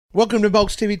Welcome to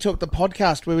Bulks TV Talk, the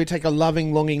podcast where we take a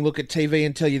loving, longing look at TV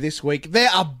and tell you this week there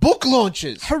are book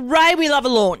launches. Hooray, we love a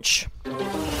launch.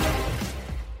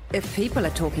 If people are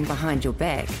talking behind your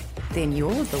back, then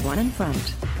you're the one in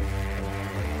front.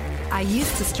 I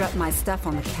used to strut my stuff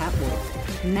on the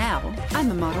catwalk. Now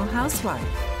I'm a model housewife.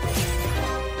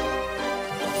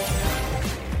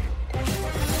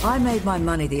 I made my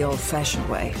money the old-fashioned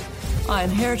way. I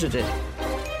inherited it.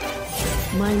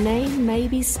 My name may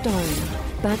be stone,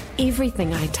 but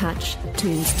everything I touch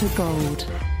turns to gold.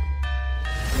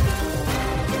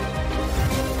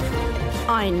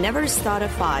 I never start a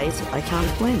fight I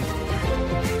can't win.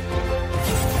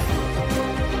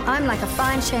 I'm like a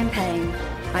fine champagne.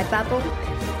 I bubble,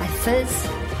 I fizz,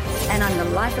 and I'm the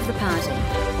life of the party.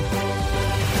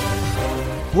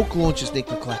 Book launches, Nick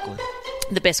McLachlan.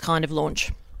 The best kind of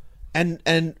launch.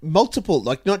 And multiple,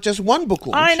 like not just one book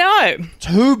launch. I know.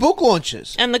 2 book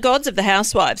launches. And the gods of the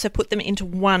housewives have put them into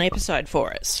one episode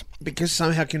for us. Because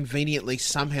somehow, conveniently,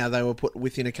 they were put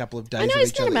within a couple of days know, of isn't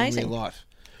each that other amazing? in real life.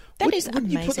 That is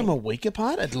Wouldn't you put amazing. them a week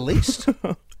apart, at least?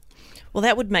 Well,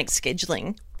 that would make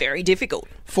scheduling very difficult.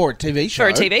 For a TV show. For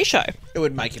a TV show. It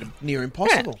would make it near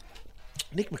impossible.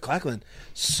 Nick McLachlan,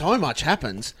 so much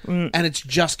happens, and it's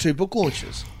just 2 book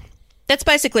launches. That's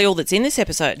basically all that's in this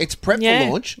episode. It's prep for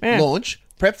launch, launch,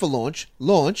 prep for launch,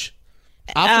 launch,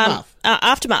 aftermath.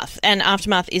 Aftermath. And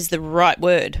aftermath is the right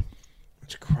word.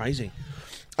 It's crazy.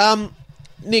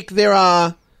 Nick, there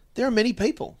are many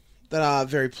people that are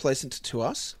very pleasant to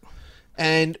us,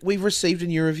 and we've received a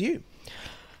new review.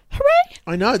 Hooray!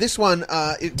 I know, this one...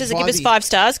 Does it give us 5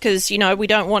 stars? Because, we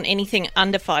don't want anything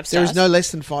under 5 stars. There is no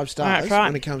less than 5 stars Right.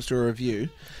 when it comes to a review.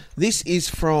 This is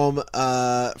from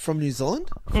New Zealand,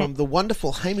 from the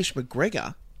wonderful Hamish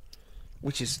McGregor,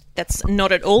 which is... That's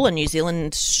not at all a New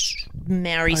Zealand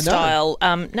Maori-style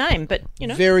name, but,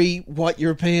 very white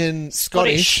European,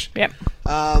 Scottish. Yep.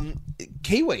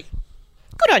 Kiwi.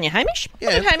 Good on you, Hamish.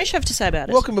 What did Hamish have to say about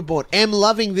it? Welcome aboard. Am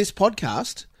loving this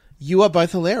podcast. You are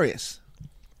both hilarious.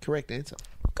 Correct answer.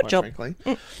 Good job. Frankly.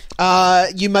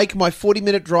 You make my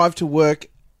 40-minute drive to work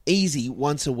easy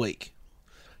once a week.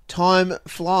 Time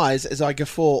flies as I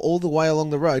guffaw all the way along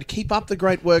the road. Keep up the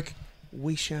great work.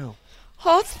 We shall.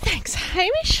 Oh, thanks,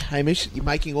 Hamish. Hamish, you're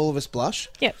making all of us blush.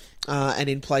 Yep. And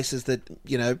in places that,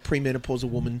 premenopausal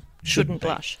woman Shouldn't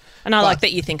blush. And I like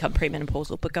that you think I'm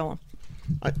premenopausal, but go on.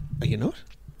 Are you not?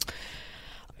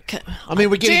 Okay. I mean,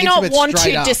 we're getting Do not into it want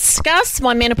straight to up. discuss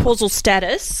my menopausal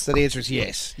status. So the answer is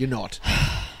yes, you're not.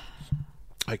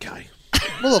 Okay.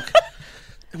 Well, look,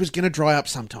 it was going to dry up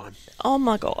sometime. Oh,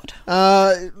 my God.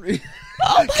 Oh,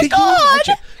 my God!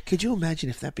 Could you imagine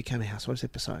if that became a Housewives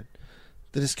episode?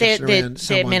 The Their discussion around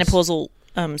someone's... menopausal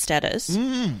status.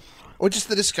 Or just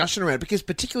the discussion around, because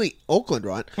particularly Auckland,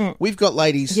 right? We've got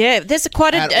ladies Yeah, there's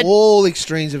at all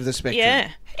extremes of the spectrum. Yeah.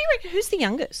 Who do you reckon? Who's the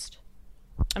youngest?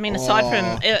 I mean, aside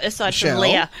from Michelle.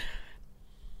 Leah.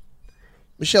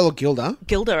 Michelle or Gilda?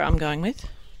 Gilda, I'm going with.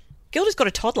 Gilda's got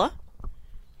a toddler.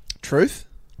 Truth?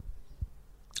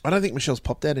 I don't think Michelle's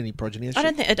popped out any progeny. has she? I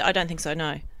don't think so,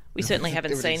 no. We certainly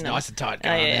haven't seen Everything's them. nice and tight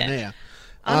going on there.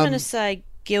 I'm going to say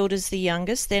Gilda's the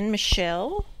youngest, then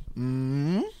Michelle.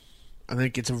 I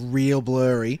think it's a real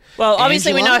blurry. Well,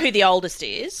 obviously we Angela? know who the oldest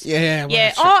is. Yeah. Well, Yeah.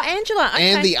 that's true. Oh, Angela.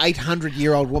 Okay. And the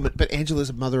 800-year-old woman. But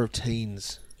Angela's a mother of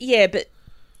teens. Yeah, but...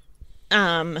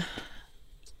 Angela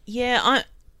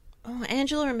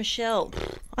and Michelle.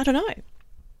 I don't know.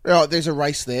 Oh, there's a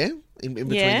race there in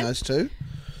between Yeah. those two.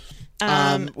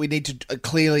 We need to...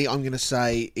 clearly, I'm going to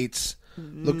say it's...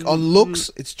 Look, on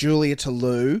looks, it's Julia to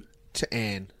Lou to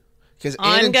Anne. Because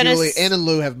Anne and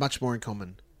Lou have much more in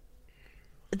common.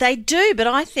 They do, but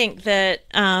I think that...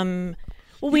 we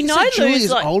know Lou's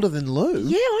Julia's older than Lou.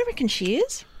 Yeah, I reckon she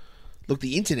is. Look,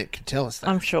 the internet can tell us that.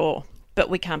 I'm sure, but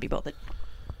we can't be bothered.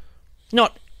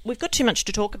 We've got too much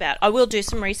to talk about. I will do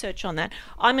some research on that.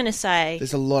 I'm going to say...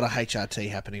 There's a lot of HRT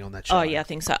happening on that show. Oh, yeah, I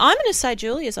think so. I'm going to say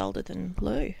Julia's older than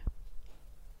Lou.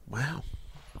 Wow.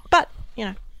 But,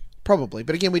 Probably.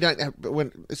 But again, we don't have...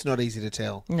 It's not easy to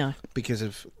tell. No. Because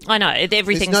of... I know. There's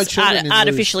Everything's no children in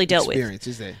artificially Lou's dealt with. experience,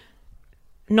 is there?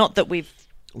 Not that we've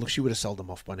Look, she would have sold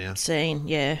them off by now. seen,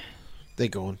 yeah. They're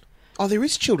gone. Oh, there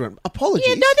is children. Apologies.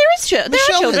 Yeah, no, there is there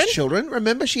Michelle are children. has children.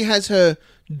 Remember, she has her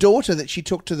daughter that she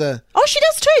took to the Oh, she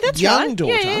does too. That's young right.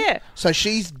 daughter. Yeah. So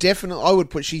she's definitely... I would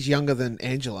put she's younger than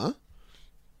Angela.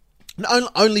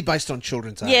 Only based on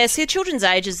children's age. Yeah, see, children's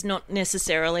age is not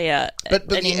necessarily But an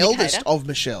the indicator. eldest of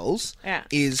Michelle's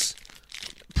is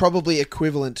probably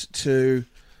equivalent to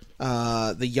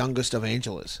the youngest of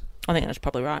Angela's. I think that's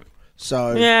probably right.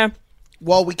 So Yeah.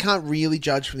 while we can't really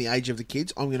judge from the age of the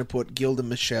kids, I'm going to put Gilda,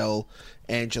 Michelle,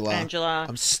 Angela. Angela.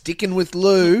 I'm sticking with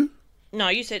Lou. No,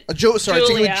 you said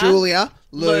Sticking with Julia.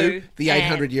 Lou, the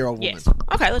and- 800-year-old woman. Yes.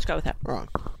 Okay, let's go with that. All right.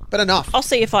 But enough. I'll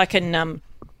see if I can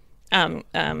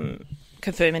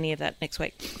confirm any of that next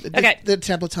week. Okay. The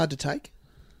tablet's hard to take.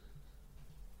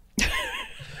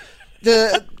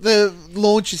 The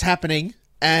launch is happening,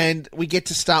 and we get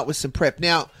to start with some prep.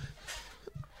 Now,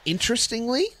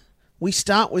 interestingly, we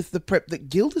start with the prep that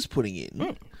Gilda's putting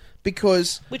in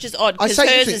because... Which is odd, I because say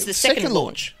hers interesting, is the second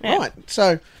launch. Yeah. Right.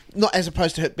 So, not as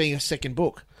opposed to it being a second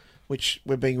book, which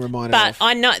we're being reminded But of.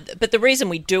 I know, but the reason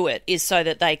we do it is so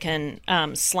that they can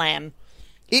slam.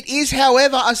 It is,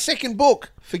 however, a second book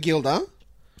for Gilda.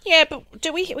 Yeah, but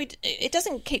do we? It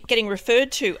doesn't keep getting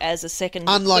referred to as a second.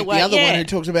 Unlike way, the other yeah. one who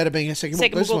talks about it being a second book.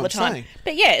 Second That's book all what the I'm time. saying.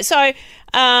 But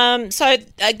yeah,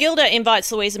 so Gilda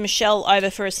invites Louise and Michelle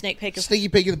over for a sneak peek of Sneaky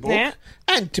peek of the book. Yeah.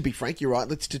 And to be frank, you're right.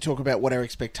 Let's to talk about what our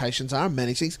expectations are and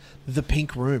manage things. The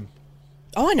Pink Room.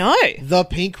 Oh, I know. The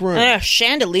Pink Room.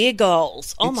 Chandelier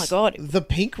goals. Oh my It's god, The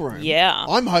Pink Room. Yeah.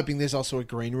 I'm hoping there's also a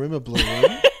green room, a blue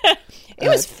room, it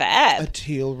was a fab.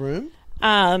 teal room,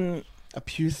 Um, a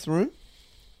puce room.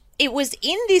 it was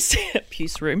in this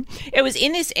Puce room. It was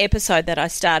in this episode that I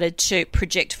started to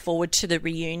project forward to the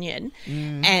reunion,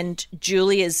 and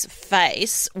Julia's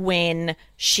face when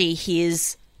she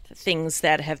hears things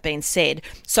that have been said.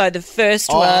 So the first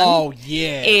one,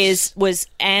 was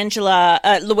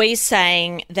Louise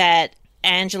saying that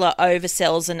Angela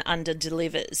oversells and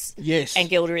underdelivers. Yes. And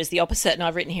Gilda is the opposite. And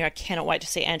I've written here, I cannot wait to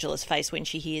see Angela's face when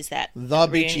she hears that. The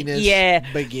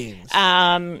bitchiness begins.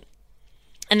 And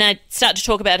they start to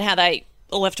talk about how they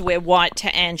all have to wear white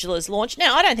to Angela's launch.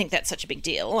 Now, I don't think that's such a big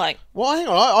deal. Like, well, hang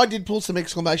on. I did pull some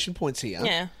exclamation points here.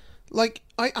 yeah. Like,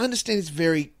 I understand it's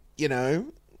very,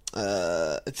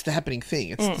 it's the happening thing.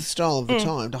 It's the style of the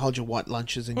time to hold your white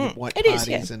lunches and your white It is,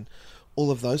 parties yeah. and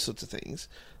all of those sorts of things.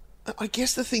 I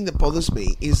guess the thing that bothers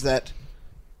me is that,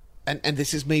 and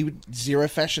this is me with zero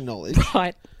fashion knowledge,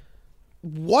 Right.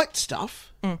 white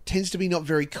stuff tends to be not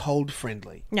very cold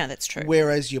friendly. No, that's true.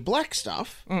 Whereas your black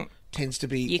stuff tends to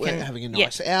be having a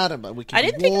nice out, and we can I be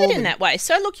didn't think of warm it in and- that way.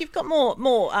 So, look, you've got more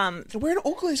We're in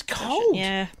Auckland, it's cold.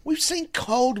 Yeah. We've seen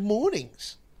cold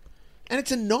mornings. And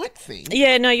it's a night thing.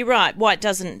 Yeah, no, you're right. White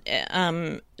doesn't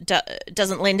lend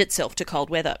itself to cold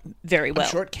weather very well.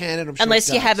 I'm sure it can, and I'm sure unless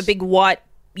it you have a does. big white,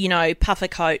 puffer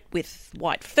coat with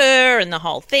white fur and the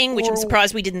whole thing, which I'm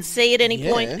surprised we didn't see at any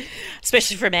point,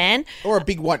 especially from Anne. Or a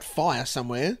big white fire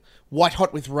somewhere. White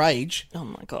hot with rage. Oh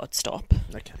my God, stop.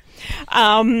 Okay.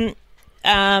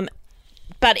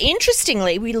 But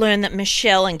interestingly, we learn that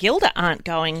Michelle and Gilda aren't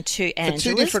going to Angela's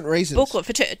two different reasons. book,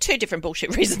 for two different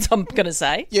bullshit reasons, I'm going to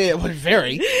say. Yeah, well,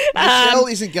 very. Michelle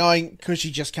isn't going because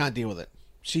she just can't deal with it.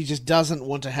 She just doesn't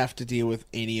want to have to deal with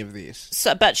any of this.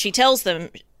 So, but she tells them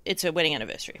it's her wedding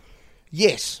anniversary.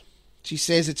 Yes. She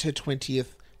says it's her 20th.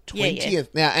 Yeah.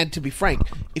 Now, and to be frank,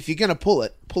 if you're going to pull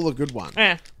it, pull a good one.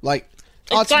 Yeah. Like,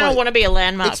 It's going to want to be a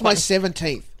landmark It's my one.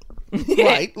 17th.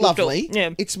 Great, lovely.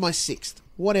 Yeah. It's my 6th.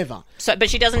 Whatever. So, but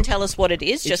she doesn't tell us what it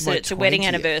is, just my that it's a wedding 20th.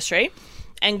 anniversary.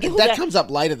 And Gilda, That comes up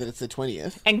later that it's the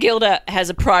 20th. and Gilda has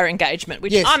a prior engagement,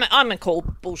 which Yes. I'm a call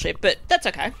bullshit, but that's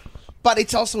okay. But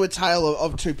it's also a tale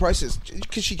of two processes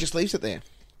because she just leaves it there.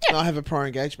 Yeah. I have a prior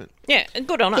engagement. Yeah, and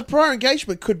good on The her. prior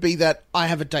engagement could be that I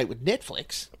have a date with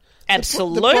Netflix.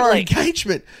 Absolutely. The prior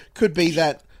engagement could be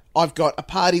that I've got a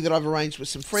party that I've arranged with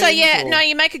some friends. So yeah, or- no,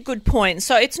 you make a good point.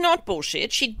 So it's not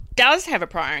bullshit. She does have a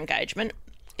prior engagement.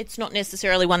 It's not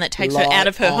necessarily one that takes her out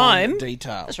of her Light on home.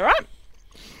 Detail. That's all right.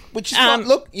 Which is fine.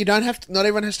 Look, you don't have to. Not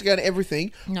everyone has to go to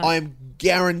everything. No. I am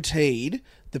guaranteed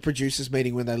the producers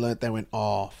meeting when they learnt, they went,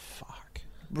 "Oh fuck,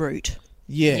 Rude.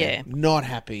 yeah, Yeah. not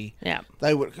happy." Yeah.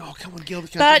 They would. Oh, come on, Gilda.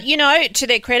 But, to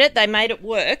their credit, they made it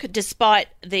work despite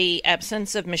the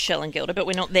absence of Michelle and Gilda, but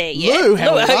we're not there yet. Lou,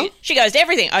 however, she goes to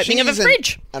everything. Opening of a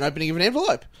fridge. An opening of an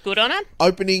envelope. Good on her.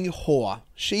 Opening whore.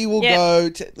 She will Yeah. go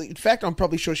to. In fact, I'm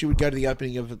probably sure she would go to the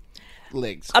opening of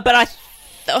legs. But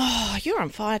you're on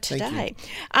fire today.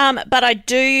 But I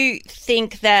do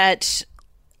think that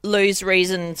Lou's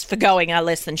reasons for going are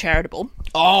less than charitable.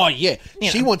 Oh yeah,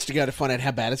 she know. wants to go to find out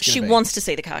how bad it's going She to be. wants to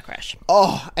see the car crash.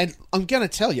 Oh, and I'm going to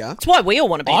tell you, That's why we all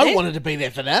want to be I there. wanted to be there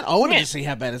for that. I wanted Yeah. to see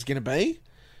how bad it's going to be.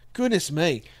 Goodness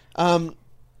me.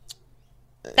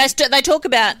 They talk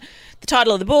about the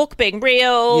title of the book being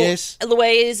real. Yes.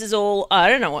 Louise is all, I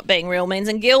don't know what being real means.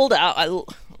 And Gilda,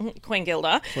 Queen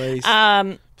Gilda, Please.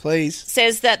 Please.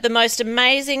 says that the most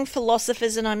amazing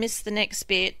philosophers, and I missed the next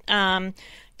bit,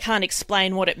 can't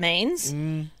explain what it means.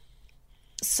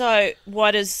 So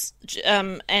why does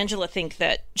Angela think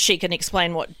that she can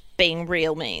explain what being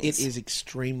real means? It is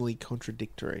extremely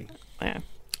contradictory. Yeah.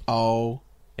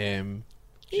 OMG.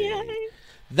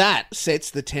 That sets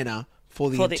the tenor for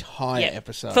the entire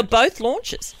episode. For both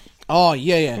launches. Oh,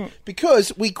 yeah.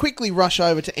 Because we quickly rush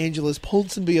over to Angela's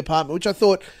Ponsonby apartment, which I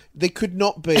thought there could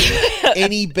not be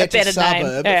any better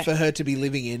suburb for her to be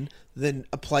living in than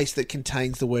a place that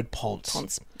contains the word Ponce.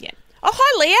 Ponce, yeah. Oh,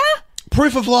 hi, Leah.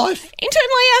 Proof of life. Intern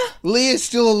Leah. Leah's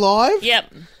still alive.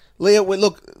 Yep. Leah,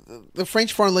 look, the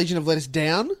French Foreign Legion have let us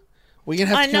down. We're going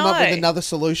to have to come up with another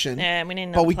solution. Yeah, we need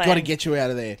another But we've plan. got to get you out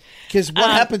of there. Because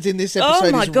what happens in this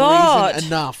episode is God. reason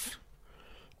enough.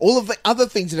 All of the other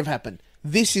things that have happened,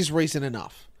 this is reason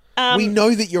enough. We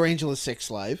know that you're Angela's sex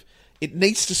slave. It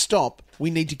needs to stop.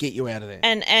 We need to get you out of there.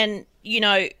 And you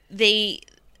know, the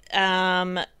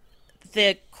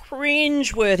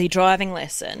cringe-worthy driving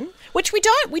lesson, which we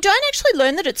don't actually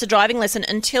learn that it's a driving lesson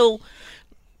until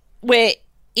we're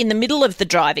in the middle of the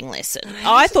driving lesson.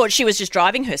 I thought she was just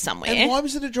driving her somewhere. And why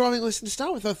was it a driving lesson to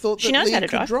start with? I thought that she knows Leah how to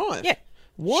could drive. Yeah,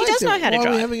 Why she does know how to drive.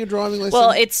 Why are we having a driving lesson?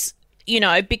 Well, it's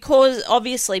because of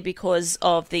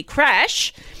the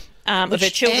crash of her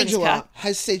children's Angela car.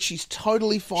 has said she's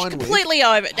totally fine with. Completely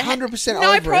over it. 100% over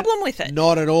No it. problem with it.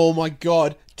 Not at all. My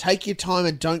God, take your time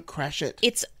and don't crash it.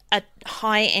 It's a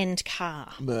high-end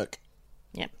car. Merc.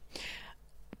 Yeah.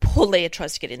 Poor Leah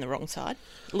tries to get in the wrong side.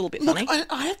 A little bit funny. Look,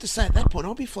 I have to say, at that point,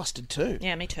 I'd be flustered too.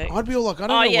 Yeah, me too. I'd be all like, I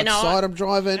don't know what side I'm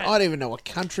driving. I don't even know what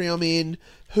country I'm in.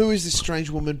 Who is this strange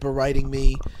woman berating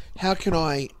me? How can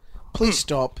I... Please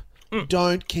stop.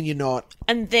 Don't. Can you not?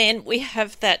 And then we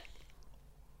have that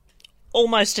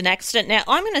almost an accident. Now,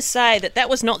 I'm going to say that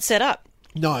was not set up.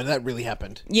 No, that really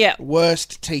happened. Yeah.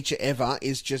 Worst teacher ever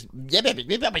is just... Yeah.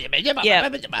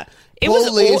 Poor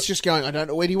Leah's just going, I don't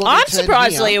know, where do you want me I'm to turn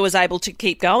surprised here? Leah was able to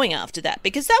keep going after that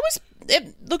because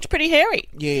it looked pretty hairy.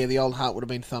 Yeah, the old heart would have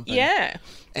been thumping. Yeah.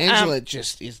 Angela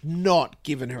just is not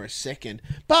giving her a second.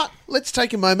 But let's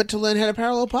take a moment to learn how to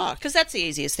parallel park. Because that's the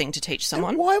easiest thing to teach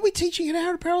someone. And why are we teaching her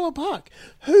how to parallel park?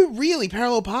 Who really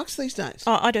parallel parks these days?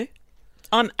 Oh, I do.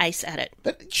 I'm ace at it.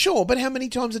 But sure, but how many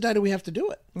times a day do we have to do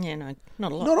it? Yeah, no,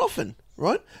 not a lot. Not often,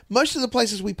 right? Most of the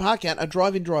places we park at are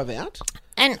drive-in, drive-out.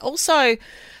 And also,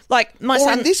 like my Or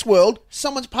son... in this world,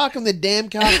 someone's parking their damn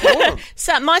car for them.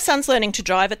 So my son's learning to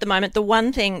drive at the moment. The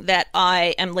one thing that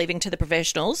I am leaving to the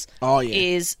professionals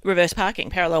is reverse parking,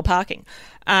 parallel parking.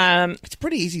 It's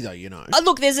pretty easy though, you know.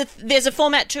 Look, there's a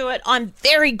format to it. I'm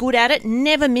very good at it.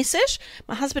 Never miss it.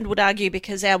 My husband would argue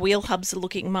because my wheel hubs are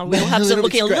looking a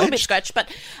little bit scratched, but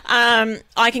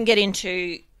I can get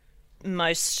into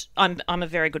most. I'm a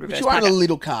very good reverse But you are parker. in a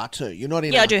little car too. You're not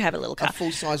in. I do have a little car, a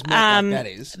full-size Merc like that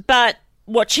is. But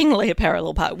watching Leah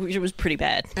parallel park, which was pretty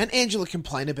bad. And Angela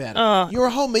complained about it. You're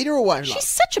a whole metre away. She's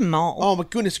such a mole. Oh my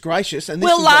goodness gracious! And this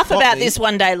We'll is what laugh got about me. this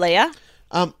one day, Leah.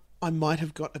 I might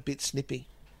have got a bit snippy,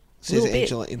 says Little bit.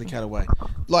 Angela in the cutaway.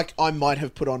 Like I might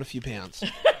have put on a few pounds.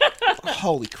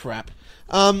 Holy crap!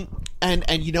 And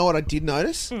you know what I did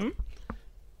notice?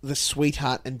 The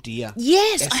sweetheart and dear.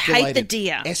 Yes, I hate escalated. the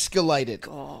dear. Escalated.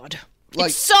 God, Like-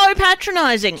 it's so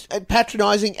patronising.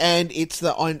 Patronising, and it's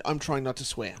the I'm trying not to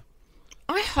swear.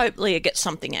 I hope Leah gets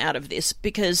something out of this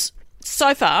because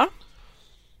so far,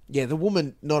 Yeah, the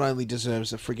woman not only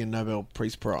deserves a friggin' Nobel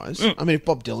Peace Prize. I mean, if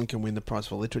Bob Dylan can win the prize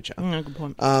for literature. good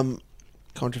point.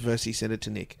 Controversy, send it to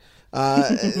Nick.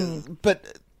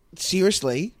 But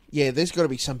seriously, yeah, there's got to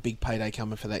be some big payday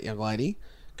coming for that young lady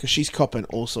because she's copping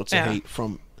all sorts of heat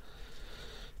from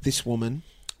this woman.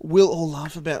 We'll all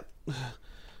laugh about...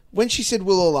 When she said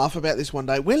we'll all laugh about this one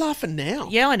day, we're laughing now.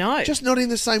 Yeah, I know. Just not in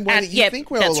the same way that you think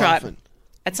we're all that's right. laughing.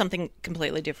 At something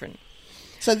completely different.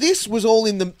 So this was all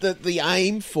in the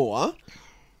aim for...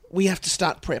 We have to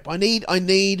start prep. I need I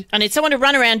need someone to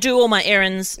run around, do all my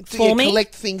errands for me.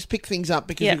 Collect things, pick things up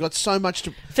because we've got so much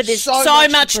to... For this, so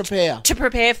much to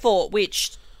prepare. For,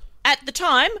 which at the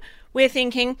time we're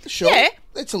thinking, Sure. yeah,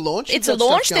 It's a launch. it's You've a got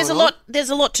launch. stuff There's a going on. lot. There's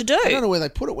a lot to do. I don't know where they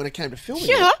put it when it came to filming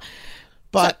Yeah. it.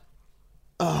 But,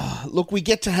 look, we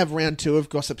get to have round 2 of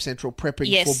Gossip Central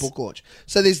prepping for book launch.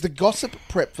 So there's the gossip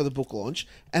prep for the book launch,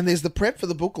 and there's the prep for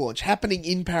the book launch happening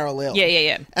in parallel.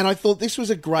 Yeah. And I thought this was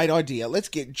a great idea. Let's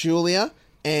get Julia,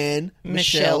 Anne,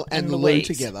 Michelle, and Lou Louise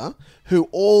together, who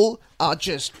all are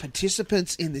just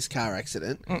participants in this car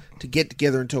accident, to get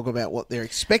together and talk about what they're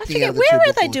expecting out of the two where are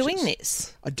book they launches. doing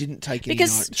this? I didn't take any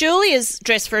Because notes. Julia's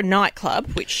dressed for a nightclub,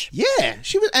 which Yeah,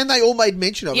 she was, and they all made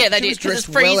mention of it. yeah, they She did was because it's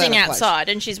dressed well freezing out of place. outside,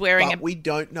 and she's wearing But we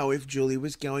don't know if Julie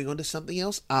was going on to something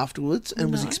else afterwards and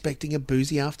was expecting a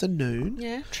boozy afternoon.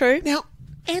 Yeah, true. Now,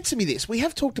 answer me this. We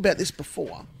have talked about this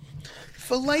before.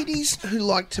 For ladies who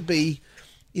like to be,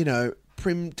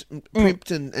 primped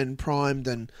and primed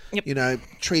and,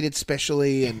 treated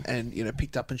specially and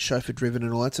picked up and chauffeur driven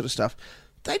and all that sort of stuff,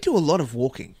 they do a lot of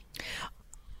walking.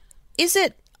 is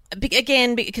it,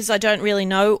 again, because I don't really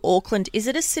know Auckland, is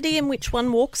it a city in which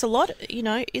one walks a lot? You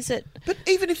know, is it? But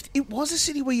even if it was a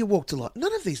city where you walked a lot,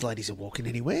 none of these ladies are walking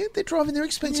anywhere. They're driving their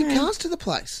expensive cars to the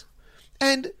place.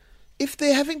 And if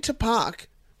they're having to park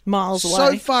Miles so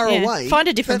away. far away, Find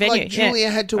a different that, venue. like,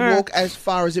 Julia had to walk as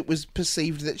far as it was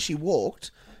perceived that she walked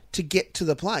to get to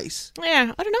the place.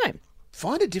 Yeah, I don't know.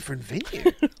 Find a different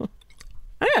venue.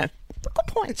 Yeah, good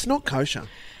point. It's not kosher.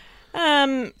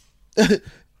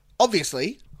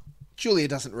 Obviously, Julia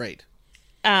doesn't read.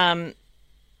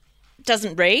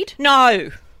 Doesn't read?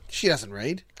 No. She doesn't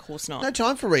read. Of course not. No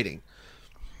time for reading.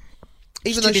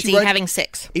 She's too busy having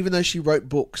sex. Even though she wrote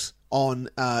books on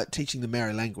teaching the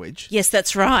Maori language. Yes,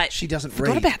 that's right. She doesn't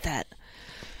Forgot read. about that.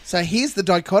 So here's the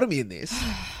dichotomy in this.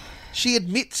 She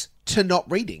admits to not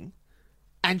reading,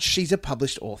 and she's a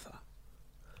published author.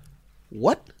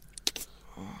 What?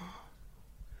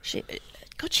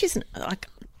 She's an... I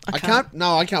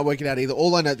can't work it out either.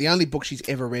 All I know, the only book she's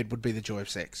ever read would be The Joy of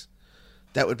Sex.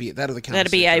 That would be it.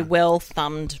 That'd be a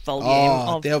well-thumbed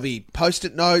volume. There'll be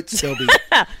post-it notes. There'll be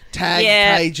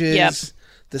tag pages. Yep.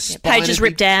 The spine pages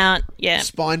ripped out. Yeah.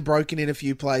 Spine broken in a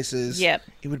few places. Yep.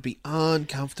 It would be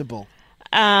uncomfortable.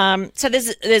 So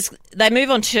they move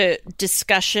on to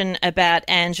discussion about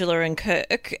Angela and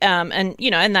Kirk, and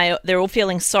you know, and they're all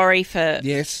feeling sorry for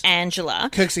Angela.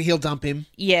 Kirk said he'll dump him.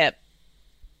 Yeah.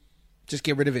 Just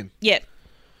get rid of him. Yeah.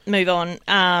 Move on.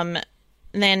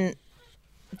 Then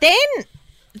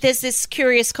there's this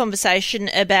curious conversation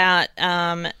about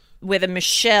whether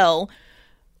Michelle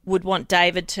would want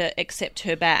David to accept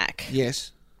her back.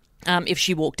 Yes. If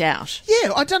she walked out.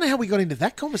 Yeah, I don't know how we got into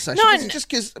that conversation. Was it just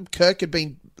because Kirk had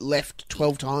been left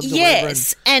 12 times or whatever?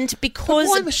 Yes, and because...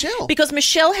 But why Michelle? Because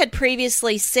Michelle had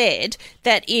previously said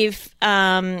that if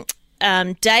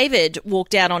David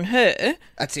walked out on her...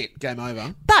 That's it, game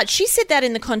over. But she said that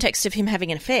in the context of him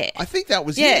having an affair. I think that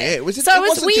was, So it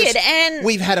was weird, and...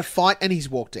 We've had a fight and he's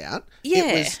walked out. Yeah.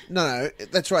 It was, no,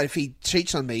 that's right, if he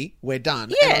cheats on me, we're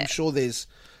done. Yeah. And I'm sure there's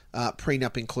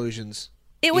prenup inclusions.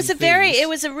 It was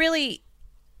a really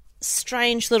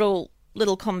strange little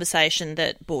conversation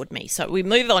that bored me. So we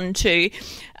move on to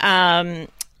Anne's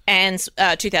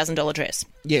 $2,000 dress.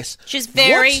 Yes. She's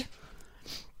very...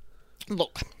 What?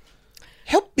 Look.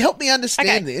 Help me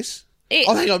understand this.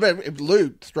 Hang on.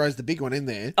 Lou throws the big one in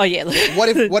there. Oh, yeah.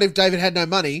 What if David had no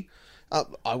money?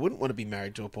 I wouldn't want to be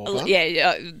married to a pauper.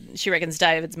 Yeah, she reckons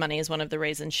David's money is one of the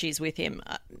reasons she's with him.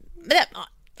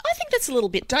 I think that's a little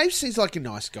bit... Dave seems like a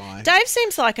nice guy. Dave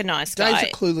seems like a nice guy.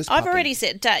 Dave's a clueless puppy. I've already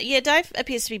said... Dave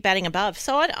appears to be batting above,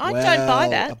 so I don't buy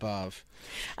that. Above.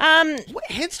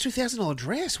 Hence $2,000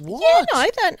 dress. What? Yeah, no,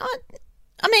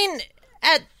 I mean,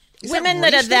 women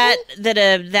that are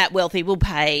that wealthy will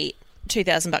pay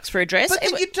 $2,000 for a dress. But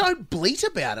then you don't bleat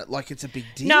about it like it's a big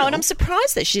deal. No, and I'm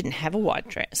surprised that she didn't have a white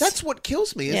dress. That's what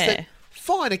kills me. Is that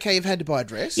fine? Okay, you've had to buy a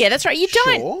dress. Yeah, that's right.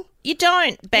 You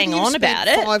don't bang on about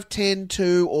it. 5, 10,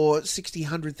 2, or $60,000,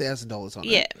 $100,000 on it.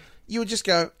 Yeah, you would just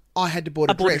go, I had to bought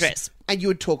a dress, and you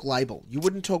would talk label. You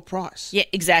wouldn't talk price. Yeah,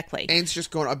 exactly. Anne's just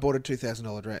gone, I bought a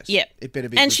 $2,000 dress. Yeah, it better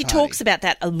be. And she talks about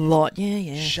that a lot.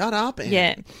 Yeah. Shut up, Anne.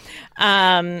 Yeah.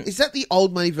 Is that the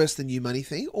old money versus the new money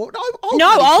thing? Or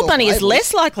old money is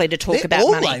less likely to talk about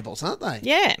all money. labels, aren't they?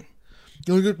 Yeah.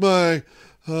 Look at my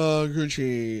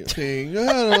Gucci thing.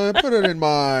 I put it in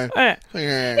my.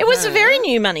 It was a very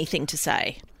new money thing to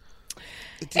say.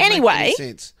 Anyway,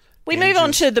 we move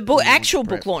on to the actual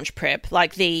book launch prep,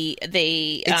 like the.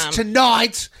 It's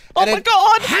tonight. Oh my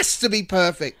God! It has to be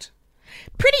perfect.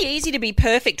 Pretty easy to be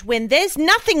perfect when there's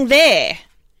nothing there.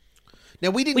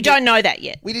 Now we don't know that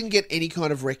yet. We didn't get any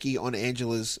kind of recce on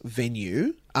Angela's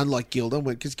venue, unlike Gilda,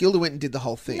 because Gilda went and did the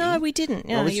whole thing. No, we didn't.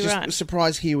 No, I was you're just right.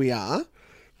 surprised. Here we are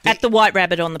at the White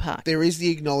Rabbit on the park. There is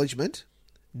the acknowledgement.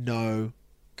 No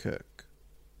Kirk.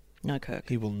 No Kirk.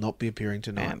 He will not be appearing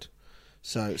tonight.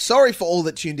 So sorry for all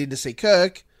that tuned in to see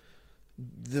Kirk.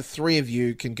 The three of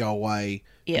you can go away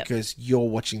because you're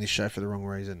watching this show for the wrong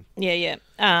reason. Yeah.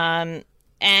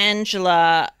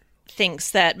 Angela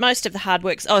thinks that most of the hard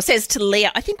work... says to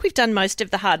Leah, I think we've done most of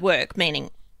the hard work,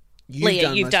 meaning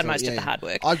Leah, you've done most of the hard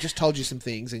work. I've just told you some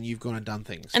things and you've gone and done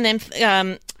things. And then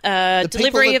the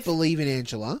delivery people that believe in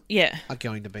Angela are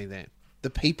going to be there. The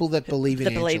people that believe in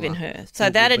Angela. Believe in her. So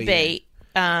that'd be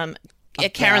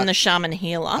Karen the Shaman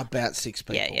Healer. About 6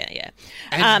 people. Yeah.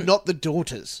 And not the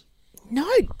daughters. No,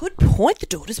 good point. The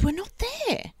daughters were not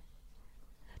there.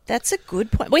 That's a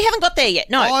good point. We haven't got there yet,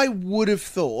 no. I would have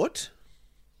thought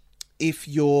if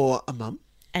you're a mum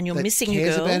and you're that missing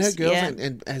cares girls, about her girls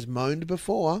and has moaned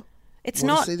before, it's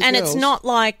not, and girls. It's not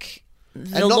like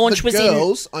the and not launch the was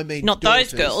girls, in. I mean, not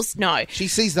daughters. those girls. No, she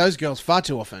sees those girls far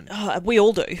too often. We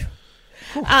all do.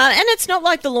 And it's not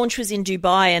like the launch was in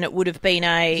Dubai and it would have been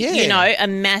a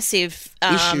massive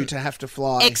issue to have to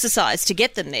fly. exercise to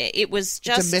get them there. It was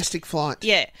just Domestic flight.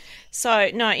 Yeah. So,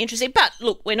 no, interesting. But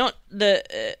look, we're not the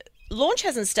launch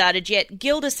hasn't started yet.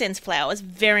 Gilda sends flowers.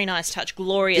 Very nice touch.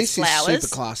 Glorious This is flowers.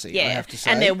 super classy, Yeah. I have to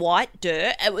say. And they're white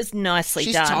dirt. It was nicely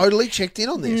She's done. totally checked in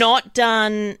on this. Not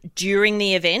done during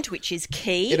the event, which is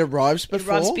key. It arrives before. It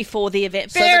arrives before the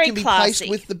event. So Very that can be classy.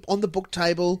 placed on the book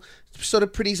table, sort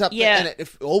of pretties up Yeah. there, and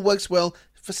if it all works well.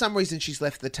 For some reason, she's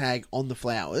left the tag on the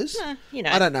flowers. you know.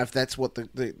 I don't know if that's what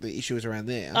the issue is around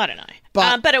there. I don't know.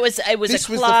 But it was this a was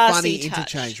the classy funny touch.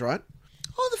 interchange, right?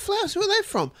 Oh, the flowers. Who are they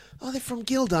from? Oh, they're from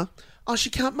Gilda. Oh, she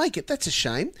can't make it. That's a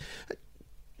shame.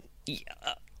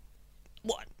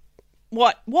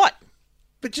 What?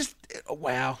 But just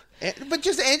wow. But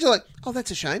just Angela. Oh,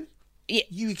 that's a shame. Yeah.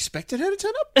 You expected her to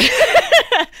turn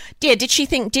up? Yeah, did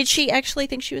she actually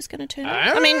think she was going to turn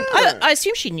up? I mean, I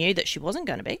assume she knew that she wasn't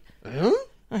going to be.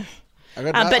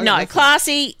 But no,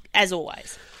 classy as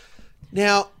always.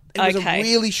 Now, it was Okay. a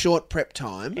really short prep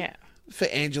time Yeah. for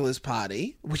Angela's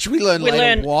party, which we learned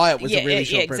later why it was a really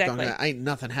short prep exactly. time. Ain't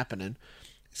nothing happening.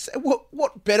 So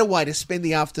what better way to spend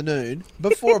the afternoon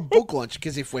before a book launch?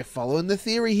 Because if we're following the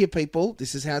theory here, people,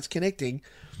 this is how it's connecting.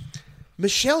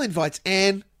 Michelle invites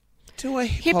Anne to a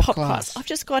hip-hop class. I've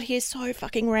just got here so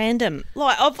fucking random.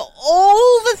 Like, of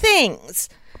all the things,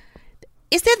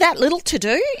 is there that little to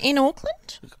do in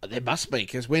Auckland? There must be,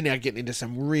 because we're now getting into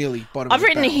some really bottom I've of the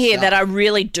written barrel here stuff. that I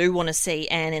really do want to see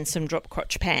Anne in some drop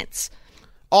crotch pants.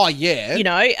 Oh, yeah. You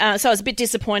know, so I was a bit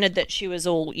disappointed that she was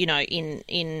all, you know,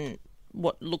 in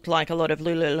what looked like a lot of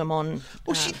Lululemon.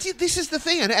 Well, she did. This is the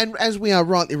thing, and as we are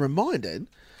rightly reminded.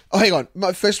 Oh, hang on.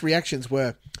 My first reactions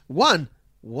were 1,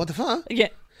 what the fuck? Yeah.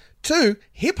 2,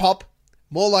 hip hop,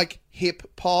 more like hip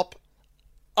pop.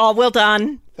 Oh, well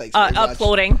done. Thanks very much.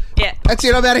 Applauding. Yeah. That's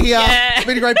it. I'm out of here. Yeah. It's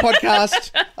been a great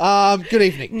podcast. Good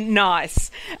evening. Nice.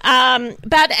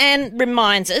 But Anne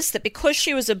reminds us that because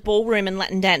she was a ballroom and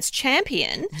Latin dance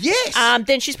champion, Yes.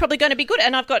 then she's probably going to be good.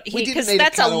 And I've got here, We didn't because need a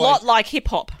that's a cutaway. lot like hip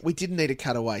hop. We didn't need a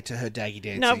cutaway to her daggy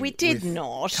dancing. No, we did with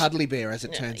not. Cuddly Bear, as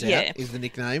it turns Yeah. out, is the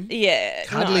nickname. Yeah.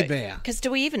 Cuddly Bear. Because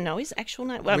do we even know his actual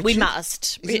name? Well, we Richard?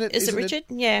 must. Isn't Is it it- Richard?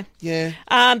 Yeah. Yeah.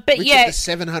 But Richard, yeah. the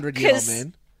 700-year-old 'cause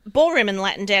man. Ballroom and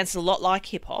Latin dance is a lot like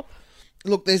hip hop.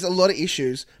 Look, there's a lot of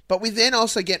issues, but we then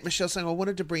also get Michelle saying, I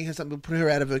wanted to bring her something, put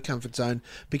her out of her comfort zone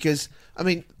because, I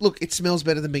mean, look, it smells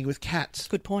better than being with cats.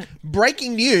 Good point.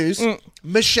 Breaking news,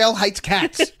 Michelle hates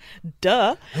cats.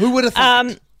 Duh. Who would have thought? I'm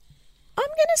going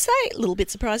to say a little bit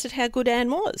surprised at how good Anne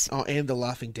was. Oh, and the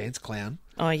laughing dance clown.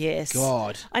 Oh, yes.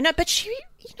 God. I know, but she,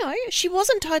 you know, she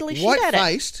wasn't totally shit at it.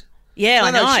 White-faced. Yeah,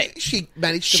 I know. She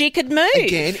managed to... She could move.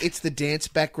 Again, it's the dance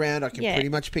background. I can Yeah. pretty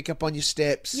much pick up on your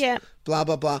steps. Yeah. Blah,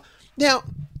 blah, blah. Now,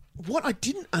 what I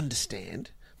didn't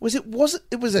understand was it was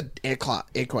a air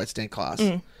quotes dance class,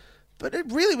 but it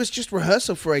really was just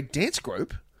rehearsal for a dance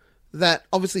group that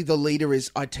obviously the leader is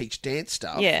I teach dance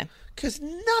stuff. Yeah. Because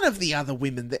none of the other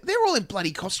women, they're all in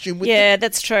bloody costume with Yeah,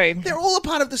 that's true. They're all a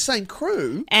part of the same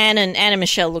crew. Anne and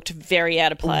Michelle looked very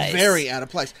out of place. Very out of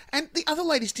place. And the other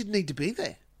ladies didn't need to be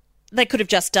there. They could have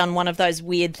just done one of those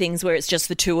weird things where it's just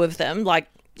the two of them. Like,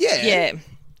 Yeah. yeah.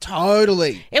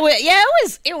 Totally. It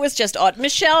was just odd.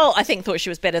 Michelle, I think, thought she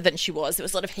was better than she was. There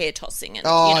was a lot of hair tossing and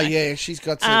Oh, you know. yeah, she's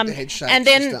got some head shape. And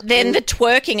then the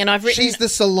twerking, and I've written. She's the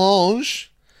Solange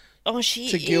she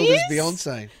to Gilda's is?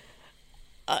 Beyonce.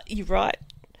 You're right.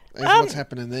 Is what's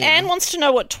happening there. Anne wants to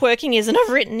know what twerking is, and I've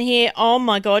written here, oh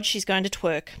my God, she's going to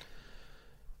twerk.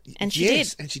 And she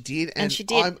yes, did. and she did. And she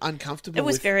did. I'm uncomfortable It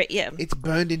was with very, yeah. It's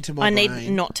burned into my I brain.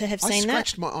 need not to have I seen that.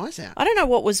 scratched my eyes out. I don't know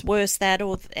what was worse, that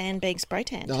or Anne being spray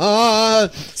tanned. Ah,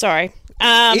 Sorry.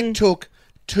 it took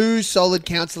 2 solid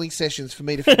counselling sessions for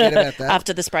me to forget about that.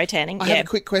 After the spray tanning, I yeah. have a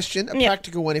quick question, a Yeah.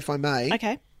 practical one if I may.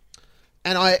 Okay.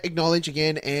 And I acknowledge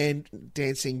again Anne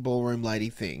dancing ballroom lady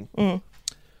thing.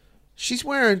 She's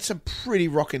wearing some pretty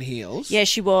rockin' heels. Yeah,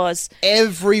 she was.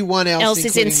 Everyone else Is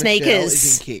in including sneakers. Michelle,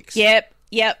 is in kicks.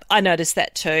 Yep. I noticed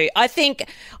that too. I think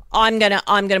I'm gonna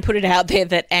put it out there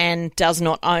that Anne does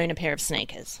not own a pair of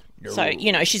sneakers. No. So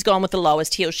you know she's gone with the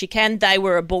lowest heel she can. They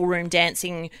were a ballroom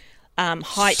dancing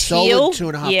height Solid heel.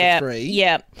 2.5 to 3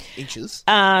 Yeah. inches.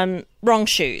 Wrong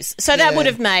shoes. So that Yeah. would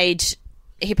have made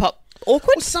hip hop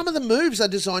awkward. Well, some of the moves are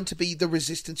designed to be the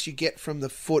resistance you get from the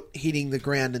foot hitting the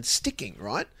ground and sticking,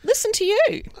 right? Listen to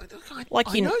you.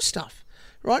 I know stuff,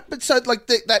 right? But so like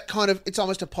that kind of, it's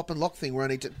almost a pop and lock thing where I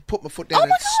need to put my foot down Oh and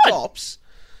my it God. stops.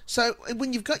 So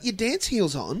when you've got your dance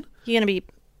heels on, You're gonna be.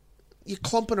 you're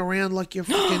clomping around like you're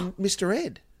fucking Mr.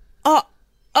 Ed.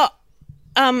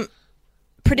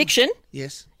 Prediction.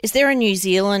 Yes. Is there a New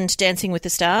Zealand Dancing with the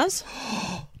Stars?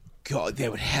 God,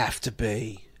 there would have to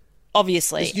be.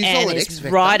 Obviously. There's New Zealand Anne X is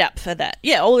Factor. right up for that.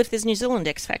 Yeah, or if there's New Zealand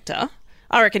X Factor.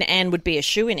 I reckon Anne would be a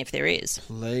shoo-in if there is.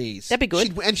 Please. That'd be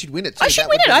good. She'd win it too. Oh, she'd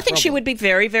win it. I think she would be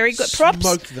very, very good.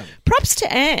 Smoke them. Props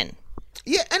to Anne.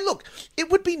 Yeah, and look, it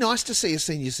would be nice to see a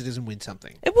senior citizen win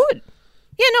something. It would.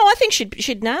 Yeah, no, I think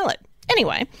she'd nail it.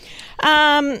 Anyway,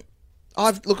 I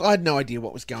had no idea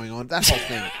what was going on. That whole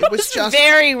thing. It was just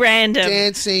very random.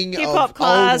 dancing Hip-hop of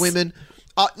class. old women.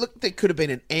 Look, there could have been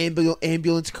an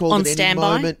ambulance call On at any standby,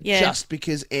 moment yeah. just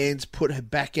because Anne's put her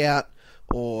back out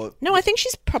or No, I think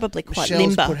she's probably quite Michelle's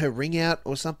limber. put her ring out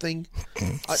or something.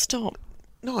 Stop.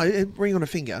 No, a ring on a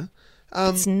finger.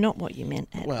 That's not what you meant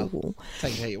at Well, all.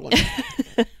 take it how you want.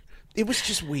 It was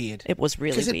just weird. It was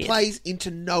really because it weird. plays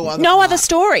into no other No part. other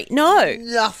story. No.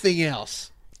 Nothing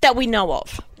else. That we know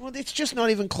of. Well, it's just not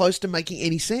even close to making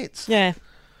any sense. Yeah.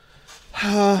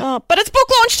 But it's book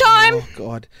launch time. Oh,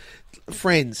 God.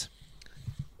 Friends,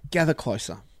 gather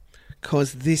closer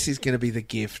because this is going to be the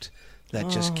gift that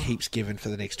just keeps giving for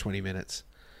the next 20 minutes.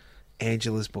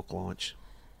 Angela's book launch.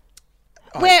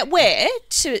 Where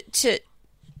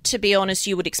to be honest,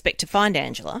 you would expect to find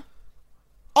Angela.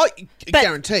 Oh, But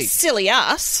guaranteed. silly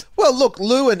us. Well, look,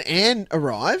 Lou and Anne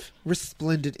arrive,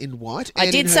 resplendent in white. I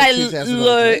Anne did in her say $2,000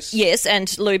 Lou, dress. yes,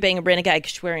 and Lou being a renegade,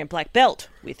 she's wearing a black belt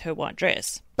with her white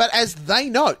dress. But as they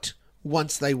note,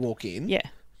 once they walk in, Yeah.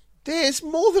 there's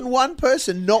more than one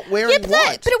person not wearing Yeah, but,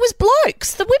 white. but it was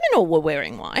blokes. The women all were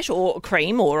wearing white or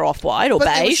cream or off-white or But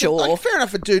there was beige some- or... like, fair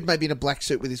enough, a dude maybe in a black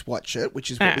suit with his white shirt,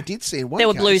 which is what we did see in one There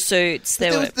were case. blue suits. But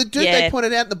There there were was the dude they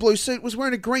pointed out in the blue suit was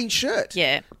wearing a green shirt.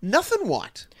 Yeah. Nothing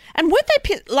white. And weren't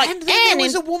they like And then Anne there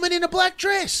was in... a woman in a black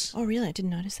dress. Oh, really? I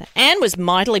didn't notice that. Anne was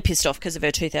mightily pissed off because of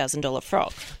her $2,000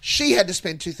 frock. She had to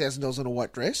spend $2,000 on a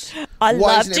white dress. I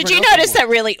Why love. isn't Did you everyone else notice in white? that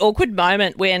really awkward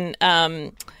moment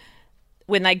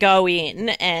when they go in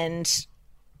and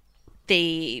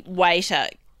the waiter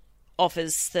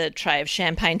offers the tray of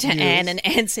champagne to Anne, and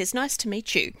Anne says, "Nice to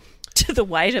meet you," to the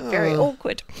waiter. Very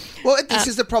awkward. Well, this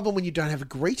is the problem when you don't have a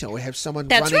greeter or have someone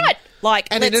That's running. right. Like,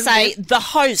 And let's it- say the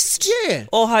host, Yeah.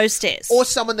 or hostess, Or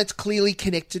someone that's clearly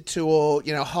connected to, or,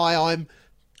 hi,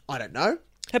 I don't know,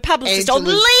 her publicist,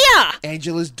 Angela's- Leah.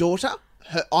 Angela's daughter.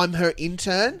 I'm her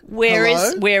intern. Where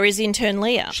Hello. is intern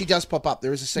Leah? She does pop up.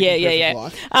 There is a second proof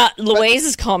of life.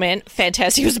 Louise's comment,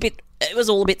 fantastic. It was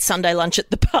all a bit Sunday lunch at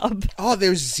the pub. Oh,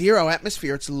 there's zero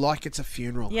atmosphere. It's like it's a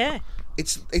funeral. Yeah.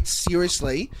 It's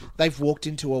seriously, they've walked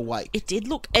into a wake. It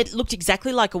looked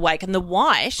exactly like a wake, and the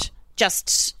white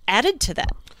just added to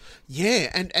that. Yeah,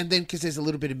 and then because there's a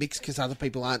little bit of mix because other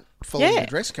people aren't following the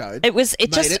dress code. It was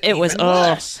even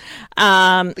worse.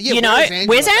 But yeah,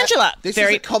 Where's Angela? This is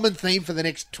a common theme for the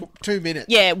next 2 minutes.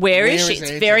 Yeah, where is she? It's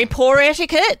Angela? very poor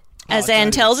etiquette, as don't Anne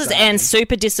even tells us. start Anne's me.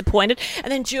 super disappointed.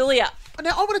 And then Julia.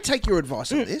 Now, I want to take your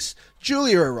advice on this.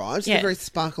 Julia arrives in Yeah. a very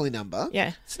sparkly number.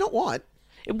 Yeah. It's not white.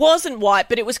 It wasn't white,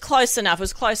 but it was close enough. It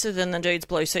was closer than the dude's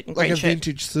blue suit and Like green a shirt.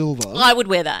 vintage silver. I would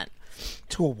wear that.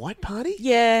 To a white party?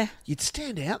 Yeah. You'd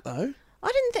stand out, though. I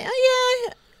didn't think.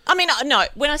 Yeah. I mean, no.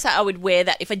 When I say I would wear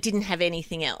that, if I didn't have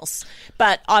anything else,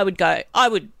 but I would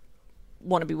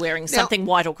want to be wearing something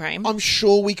white or cream. I'm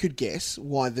sure we could guess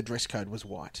why the dress code was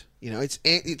white. It's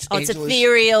it's Angela's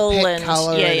ethereal pet and-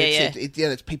 colour, yeah, and yeah,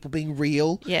 it's people being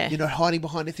real. Yeah. You're not hiding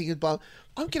behind anything above.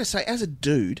 I'm going to say, as a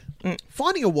dude,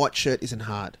 finding a white shirt isn't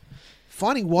hard.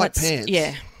 Finding white pants,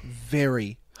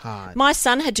 very hard. My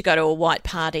son had to go to a white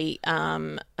party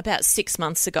about 6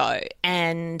 months ago,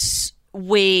 and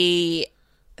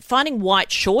finding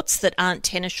white shorts that aren't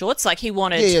tennis shorts. Like he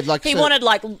wanted, wanted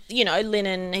like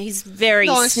linen. He's very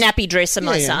Nice. snappy dresser,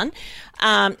 my son.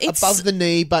 It's Above the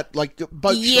knee, but like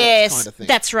boat yes, shorts kind of thing.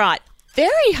 that's right.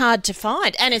 Very hard to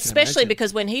find, and especially imagine.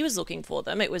 because when he was looking for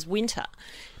them, it was winter,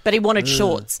 but he wanted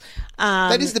shorts.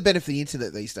 That is the benefit of the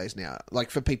internet these days now. Like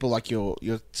for people like who,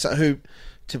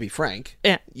 to be frank,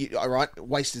 all right,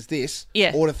 waist is this.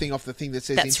 Yeah. Order thing off the thing that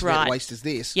says That's internet right. waist is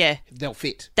this. Yeah. They'll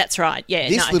fit. That's right. Yeah,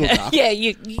 This no. little duck. yeah,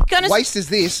 you're gonna. Waist is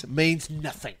this means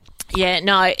nothing. Yeah,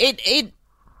 no, it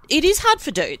is hard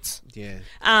for dudes. Yeah.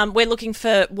 We're looking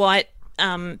for white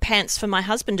pants for my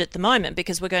husband at the moment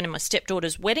because we're going to my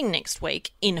stepdaughter's wedding next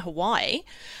week in Hawaii.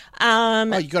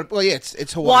 You got. Well, yeah,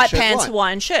 it's Hawaiian White shirt, pants, white.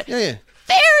 Hawaiian shirt. Yeah.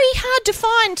 Very hard to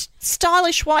find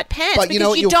stylish white pants But you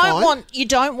know because what you'll you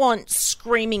don't want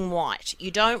screaming white.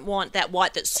 You don't want that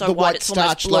white that's so The white white it's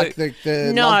almost starch blue. like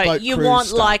the no, Love Boat you Cruise want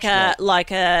starch,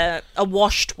 like a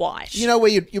washed white. You know where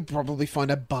you'll probably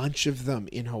find a bunch of them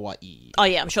in Hawaii. Oh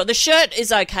yeah, I'm sure the shirt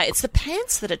is okay. It's the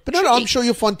pants that are. But no, tricky. I'm sure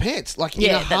you'll find pants like in a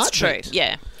Yeah, that's true. heartbeat.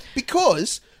 Yeah.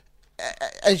 Because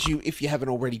if you haven't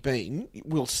already been,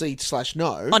 we'll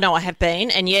see/know. Oh no, I have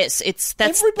been, and yes, that's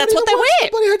Everybody what that they works wear.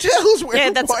 at bloody hotels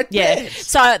wearing white pants.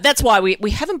 So that's why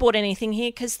we haven't bought anything here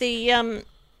because the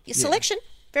selection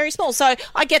very small. So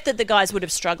I get that the guys would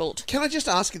have struggled. Can I just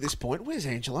ask at this point, where's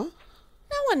Angela?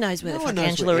 No one knows where No the one fuck knows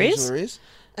Angela where is. Angela is.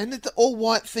 And the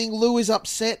all-white thing, Lou is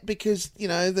upset because,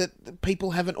 that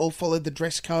people haven't all followed the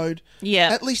dress code. Yeah.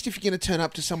 At least if you're going to turn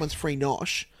up to someone's free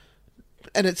nosh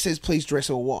and it says, please dress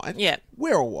all white. Yeah.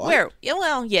 We're all white.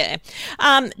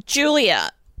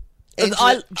 Julia.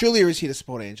 Julia is here to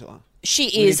support Angela. She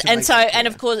We need is. to And make so, that and clear.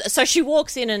 of course, so she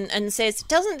walks in and says,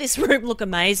 doesn't this room look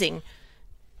amazing?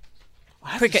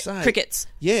 I have to say, Crickets.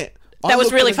 Yeah. That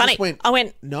was really funny. funny. I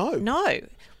went, no.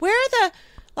 Where are the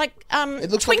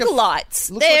looks like twinkle a-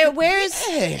 lights? looks There, like a- where is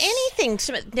Yes. anything?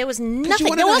 There was nothing.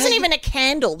 wanna There know wasn't how you- even a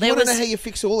candle. You There want was to know how you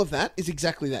fix all of that? Is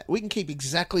exactly that. We can keep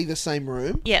exactly the same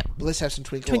room. Yep. But let's have some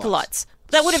twinkle lights.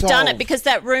 That would have done it Solved. because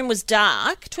that room was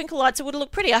dark. Twinkle lights, it would have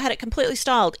looked pretty. I had it completely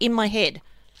styled in my head.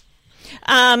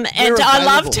 And We're I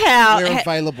loved available. how We're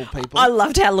available, people. I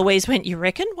loved how Louise went, you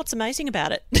reckon? What's amazing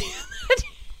about it?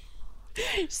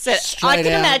 So I Straight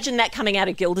can out. imagine that coming out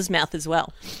of Gilda's mouth as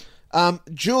well.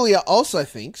 Julia also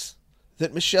thinks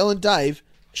that Michelle and Dave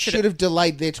should have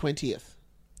delayed their 20th.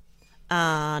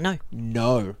 No.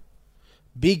 No.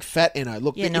 Big fat NO.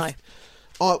 Look, Yeah, no.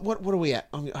 what are we at?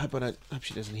 I hope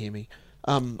she doesn't hear me.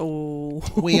 Oh.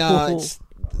 We are it's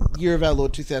Year of Our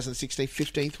Lord 2016,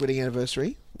 15th wedding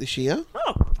anniversary this year.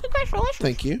 Oh, congratulations.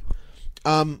 Thank you.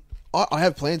 I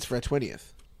have plans for our 20th.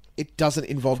 It doesn't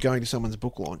involve going to someone's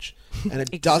book launch, and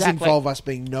it does Exactly. involve us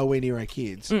being nowhere near our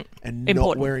kids and not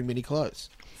important. wearing many clothes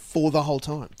for the whole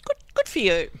time. Good for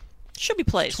you. Should be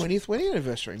pleased. 20th wedding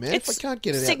anniversary, man. It's if I can't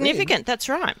get it significant, that's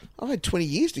right. out then, I've had 20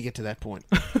 years to get to that point.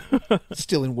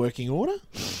 Still in working order.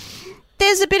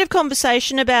 There's a bit of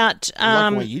conversation about... I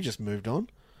like the way you just moved on.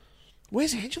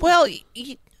 Where's Angela? well,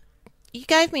 you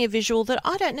gave me a visual that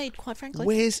I don't need, quite frankly.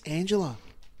 Where's Angela?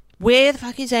 Where the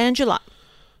fuck is Angela?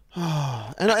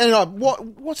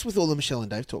 What's with all the Michelle and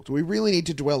Dave talk? Do we really need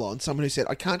to dwell on someone who said,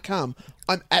 I can't come,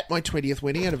 I'm at my 20th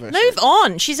wedding anniversary? Move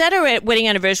on. She's at her wedding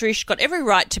anniversary. She's got every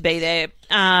right to be there.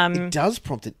 It does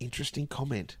prompt an interesting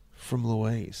comment from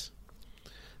Louise.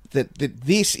 That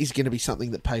this is going to be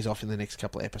something that pays off in the next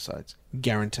couple of episodes.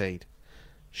 Guaranteed.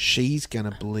 She's going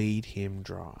to bleed him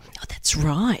dry. Oh, that's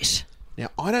right. Now,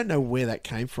 I don't know where that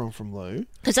came from Lou,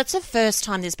 Because that's the first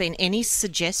time there's been any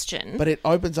suggestion. but it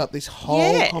opens up this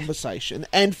whole conversation.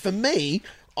 And for me,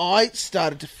 I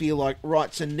started to feel like,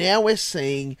 right, so now we're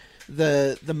seeing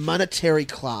the monetary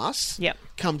class Yep.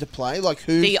 come to play. Like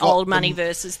who's the got old money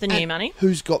versus the new and money.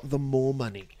 Who's got the more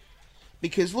money?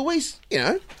 Because Louise,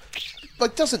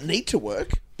 doesn't need to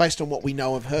work based on what we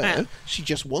know of her. Yeah. She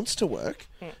just wants to work.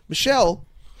 Michelle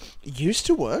used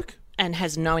to work. And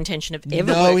has no intention of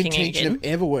ever No working intention again. of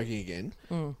ever working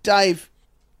again. Dave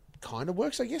kind of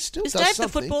works, I guess, still. Is does Dave the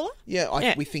something. footballer?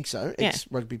 Yeah, we think so. Yeah.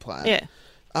 Ex-rugby player.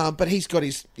 Yeah. But he's got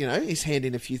his hand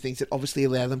in a few things that obviously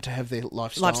allow them to have their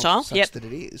lifestyle such yep. that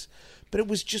it is. But it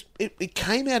was just, it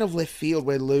came out of left field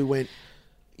where Lou went,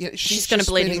 She's gonna just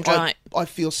bleed him spending- dry. I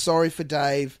feel sorry for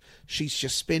Dave. She's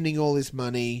just spending all his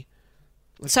money.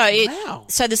 So wow.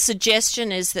 so the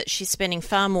suggestion is that she's spending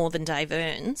far more than Dave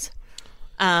earns.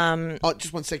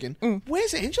 Just 1 second.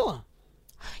 Where's Angela?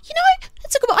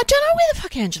 That's a good one. I don't know where the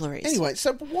fuck Angela is. Anyway,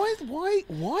 so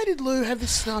why did Lou have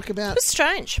this snark about... It's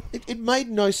strange. It made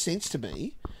no sense to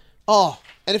me. Oh,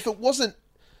 and if it wasn't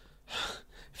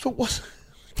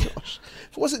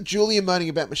Julia moaning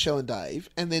about Michelle and Dave,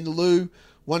 and then Lou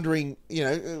wondering,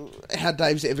 how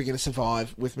Dave's ever going to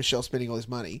survive with Michelle spending all his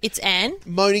money. It's Anne.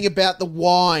 Moaning about the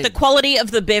wine. The quality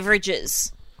of the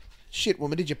beverages. Shit,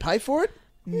 woman, did you pay for it?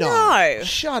 No.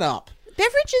 Shut up.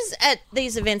 Beverages at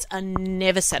these events are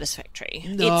never satisfactory.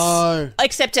 No.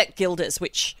 Except at Gilda's,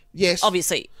 which Yes.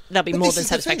 obviously they'll be But more this than is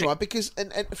the thing, satisfactory. right? Because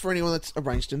and for anyone that's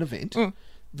arranged an event,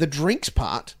 the drinks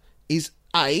part is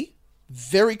A,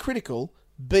 very critical,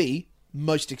 B,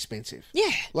 most expensive.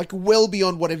 Yeah. Like well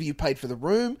beyond whatever you paid for the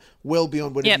room, well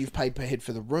beyond whatever Yep. you've paid per head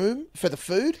for the room, for the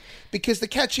food. Because the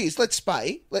catch is, let's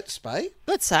spay, Let's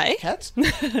say. cats.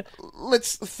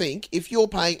 Let's think, if you're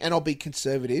paying, and I'll be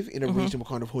conservative in a reasonable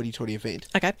kind of hoity-toity event.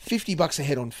 Okay. $50 a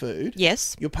head on food.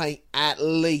 Yes. You're paying at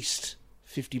least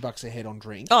 $50 a head on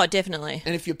drink. Oh, definitely.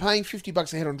 And if you're paying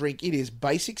 $50 a head on drink, it is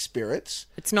basic spirits,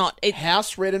 It's not.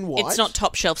 house red and white. It's not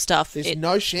top shelf stuff. There's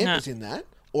no champers in that,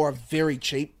 or a very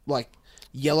cheap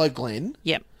Yellow Glen.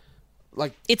 Yep.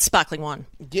 Like It's sparkling wine.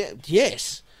 yeah,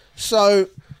 yes. So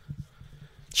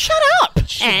Shut up,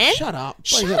 Anne. shut up.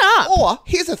 Shut Bloody up. hell. Or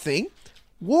here's the thing: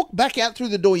 walk back out through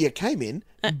the door you came in,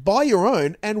 buy your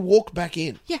own, and walk back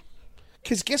in. Yeah.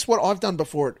 Because guess what I've done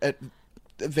before at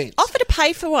events? Offer to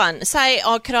pay for one. Say,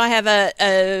 could I have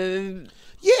a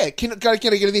Yeah, can I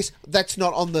get this? That's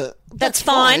not on the... That's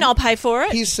fine, I'll pay for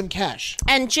it. Here's some cash.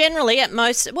 And generally at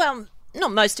most, well,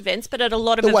 not most events, but at a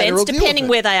lot of The waiter events, will deal depending with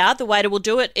it. where they are, the waiter will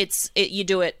do it. You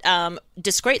do it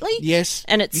discreetly. Yes.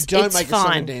 And you don't it's make a song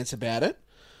fine. and dance about it.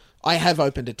 I have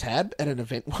opened a tab at an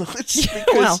event once because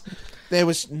well. there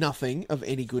was nothing of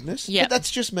any goodness. Yep. But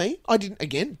that's just me. I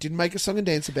didn't make a song and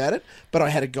dance about it, but I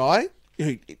had a guy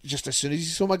who, just as soon as he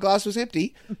saw my glass was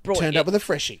empty, turned up with a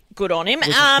freshie. Good on him. It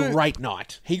was a great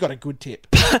night. He got a good tip.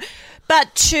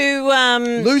 But to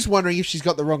Lou's wondering if she's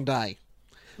got the wrong day.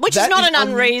 which That is not is an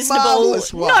a unreasonable,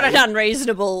 marvellous way. not an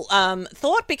unreasonable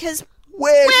thought because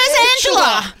Where's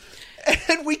Angela?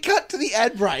 And we cut to the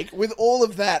ad break with all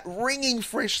of that ringing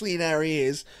freshly in our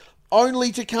ears,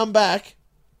 only to come back.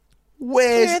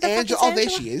 Where's Where the fuck Angela? is Oh, there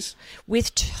Angela? she is.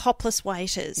 With topless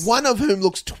waiters. One of whom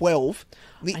looks 12.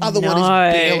 The other one is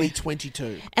know. barely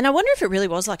 22. And I wonder if it really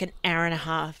was like an hour and a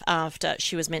half after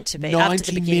she was meant to be. 90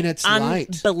 after the beginning. minutes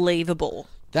late. Unbelievable.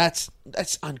 That's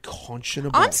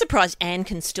unconscionable. I'm surprised Anne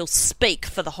can still speak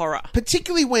for the horror.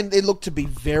 Particularly when there look to be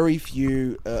very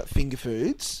few finger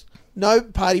foods. No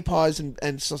party pies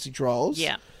and sausage rolls.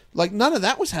 Yeah. Like, none of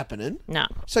that was happening. No.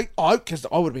 So, because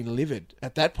I would have been livid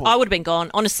at that point. I would have been gone.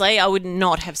 Honestly, I would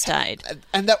not have stayed.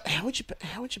 And that, how would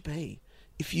you be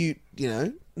if you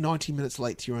 90 minutes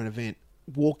late to your own event,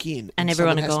 walk in And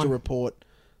everyone someone had has to gone. report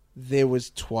there was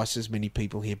twice as many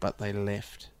people here, but they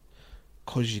left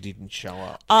because you didn't show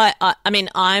up. I mean,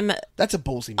 I'm That's a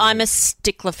ballsy move. a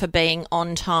stickler for being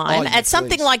on time. Oh, yeah, At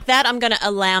something please. like that, I'm going to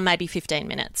allow maybe 15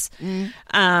 minutes,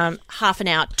 half an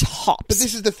hour tops. But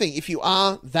this is the thing: if you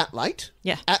are that late,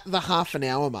 Yeah. at the half an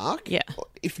hour mark, Yeah.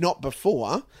 if not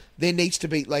before, there needs to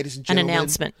be, ladies and an gentlemen,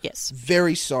 announcement. Yes.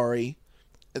 Very sorry,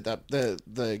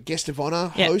 the guest of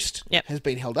honor Yep. host Yep. has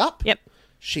been held up. Yep.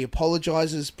 She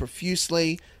apologises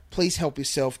profusely. Please help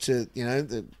yourself to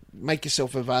make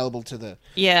yourself available to the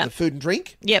food and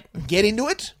drink. Yep. Get into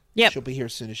it. Yep. She'll be here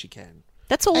as soon as she can.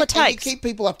 That's all it And you takes. keep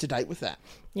people up to date with that.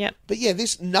 Yep. But yeah,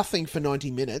 there's nothing for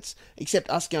 90 minutes except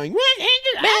us going, Where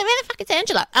the fuck is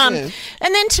Angela? Yeah.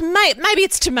 And then maybe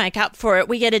it's to make up for it,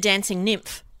 we get a dancing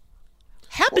nymph.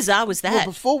 How bizarre was that? well,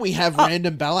 before we have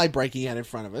random ballet breaking out in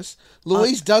front of us,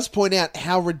 Louise does point out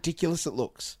how ridiculous it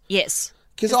looks. Yes.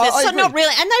 'Cause It's I so not agree.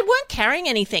 really, and they weren't carrying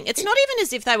anything. It's not even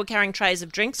as if they were carrying trays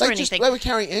of drinks or anything. They were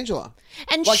carrying Angela.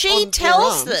 And like, she on their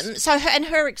tells arms. them,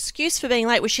 her excuse for being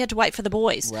late was she had to wait for the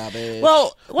boys. Rubbish.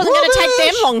 Well, it wasn't going to take them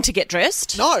Rubbish. long to get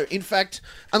dressed. No, in fact,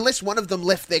 unless one of them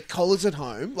left their collars at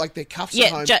home, like their cuffs Yeah,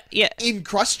 at home, yeah. in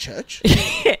Christchurch,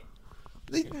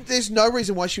 there's no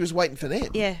reason why she was waiting for them.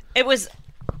 Yeah, it was.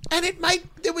 And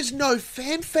there was no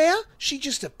fanfare. She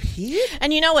just appeared.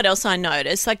 And you know what else I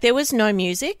noticed? Like, there was no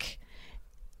music.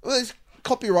 Well, there's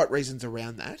copyright reasons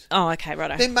around that. Oh, okay,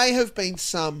 righto. There may have been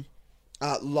some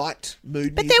light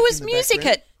mood But music there was in the music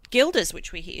background. at Gilda's,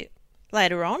 which we hear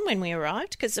later on when we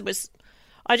arrived, because it was.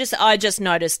 I just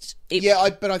noticed it Yeah,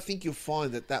 but I think you'll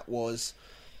find that was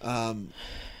I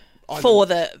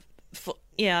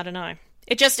don't know.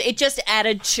 It just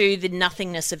added to the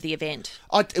nothingness of the event.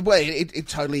 it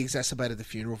totally exacerbated the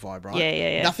funeral vibe, right?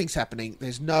 Yeah. Nothing's happening.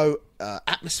 There's no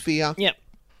atmosphere. Yep.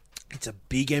 It's a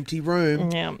big empty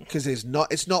room. Yeah. Because it's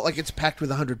not like it's packed with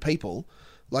 100 people.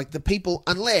 Like the people,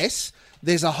 unless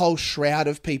there's a whole shroud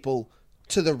of people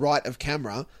to the right of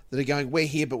camera that are going, we're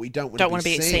here, but we don't want to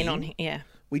be seen on. Yeah.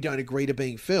 We don't agree to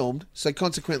being filmed. So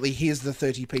consequently, here's the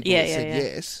 30 people Yeah, that said yeah.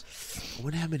 yes. I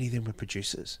wonder how many of them were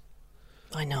producers.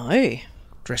 I know.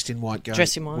 Dressed in white, going,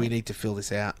 Dressed in white. we need to fill this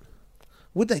out.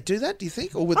 Would they do that, do you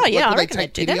think? Or would, Oh, yeah, would I reckon they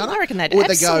take they'd do pity that. on it? I reckon they'd Or would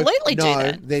they go, absolutely do no,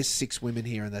 that. there's 6 women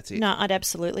here and that's it. No, I'd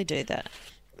absolutely do that.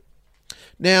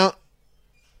 Now,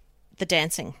 The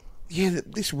dancing. yeah,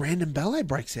 this random ballet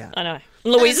breaks out. I know.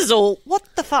 Louise is all, what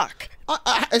the fuck?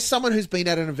 As someone who's been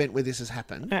at an event where this has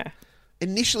happened, Yeah.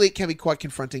 initially it can be quite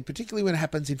confronting, particularly when it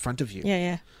happens in front of you.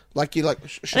 Yeah. Like you're like, And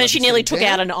then she nearly took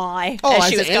out an eye as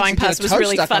she was going past. It was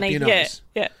really funny.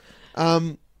 Yeah.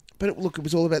 But it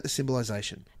was all about the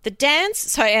symbolisation. The dance.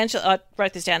 So Angela, I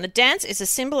wrote this down. The dance is a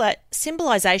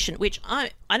symbolisation, which I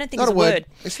don't think Not is a a word. word.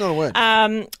 It's not a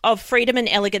word. Of freedom and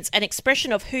elegance, an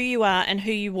expression of who you are and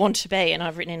who you want to be. And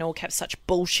I've written in all caps such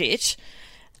bullshit.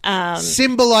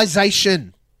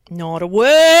 Symbolisation. Not a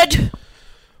word.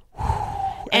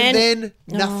 And then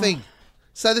nothing.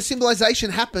 So the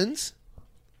symbolisation happens.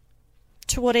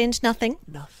 To what end? Nothing.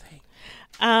 Nothing.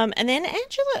 And then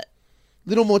Angela.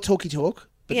 Little more talky talk,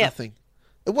 but Yeah. nothing.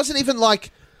 It wasn't even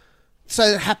like, so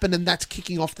it happened and that's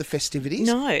kicking off the festivities.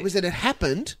 No. It was that it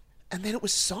happened and then it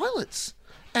was silence.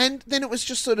 And then it was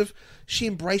just sort of, she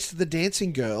embraced the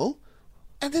dancing girl,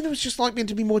 and then it was just like meant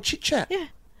to be more chit-chat. Yeah.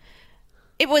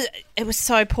 It was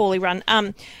so poorly run.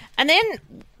 And then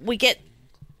we get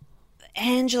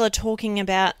Angela talking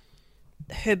about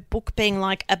her book being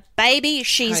like a baby.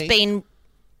 She's Hey, been...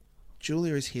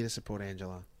 Julia is here to support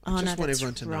Angela. I Oh, just no, want that's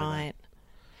everyone to know right. that.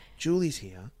 Julie's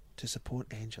here to support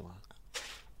Angela.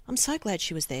 I'm so glad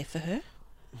she was there for her.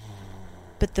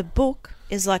 But the book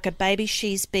is like a baby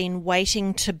she's been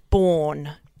waiting to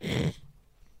born.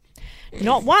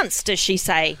 Not once does she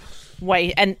say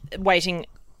waiting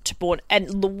to born.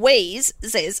 And Louise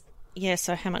says, yeah,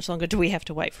 so how much longer do we have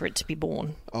to wait for it to be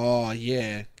born? Oh,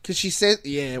 yeah. Because she said,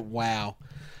 yeah, wow.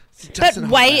 But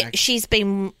wait, she's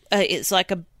been, it's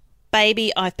like a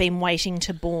baby I've been waiting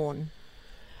to born.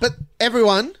 But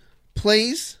everyone,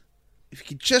 please, if you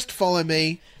could just follow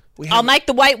me. I'll make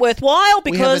the wait worthwhile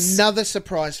we have because... another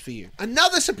surprise for you.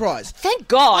 Another surprise. Thank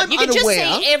God. I'm You can just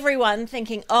unaware- see everyone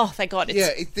thinking, oh, thank God. It's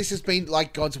Yeah, this has been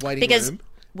like God's waiting Because room.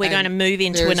 we're and going to move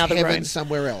into there's another heaven room.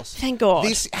 somewhere else. Thank God.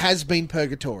 This has been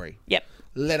purgatory. Yep.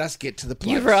 Let us get to the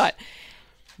place. You're right.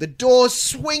 The doors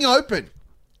swing open.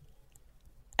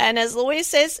 And as Louise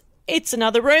says, it's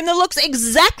another room that looks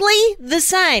exactly the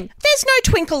same. There's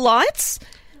no twinkle lights.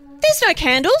 There's no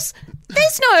candles.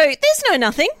 There's no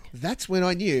nothing. That's when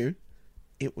I knew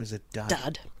it was a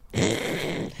dud.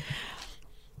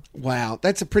 Wow,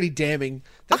 that's a pretty damning...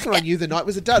 That's when I knew the night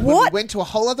was a dud. When we What? went to a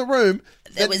whole other room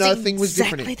that nothing was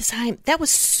different exactly in. the same. That was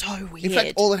so weird. In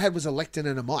fact, all it had was a lectern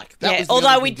and a mic. That yeah, was the although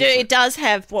only we thing do, different. it does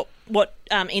have what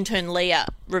intern Leah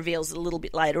reveals a little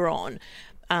bit later on.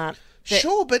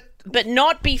 Sure, But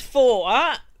not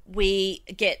before we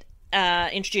get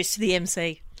introduced to the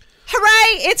MC.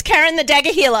 Hooray! It's Karen the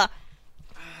Dagger Healer.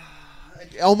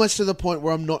 almost to the point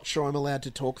where I'm not sure I'm allowed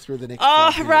to talk through the next.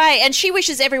 Oh, 5 hooray! minutes. And she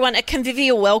wishes everyone a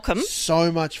convivial welcome.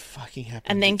 So much fucking happens.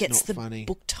 And then it's gets not the funny.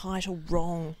 book title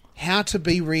wrong. How to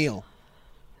Be Real.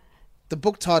 The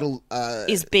book title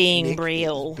Is Being Nick,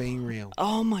 Real. is Being Real.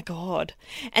 Oh my God.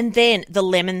 And then the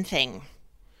lemon thing.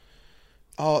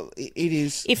 Oh, it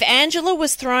is. If Angela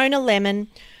was thrown a lemon,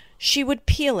 she would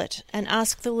peel it and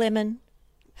ask the lemon,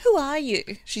 "Who are you?"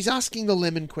 She's asking the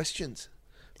lemon questions.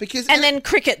 Because And then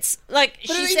crickets. Like,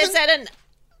 But she it says even- that and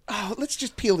oh, let's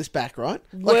just peel this back, right?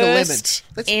 Like a lemon. worst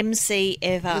Let's MC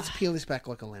ever. let's peel this back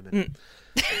like a lemon.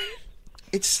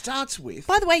 It starts with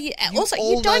By the way, you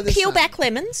all know don't the peel same. back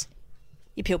lemons.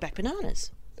 You peel back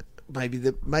bananas. maybe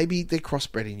they're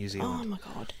crossbred in New Zealand. Oh my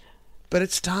God. But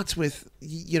it starts with,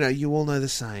 you all know the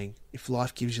saying, if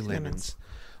life gives you lemons.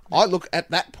 I look at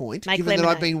that point, Make given that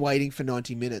I've lemonade. been waiting for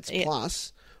 90 minutes Yeah.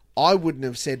 plus, I wouldn't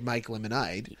have said make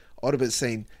lemonade. I'd have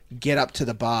seen get up to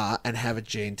the bar and have a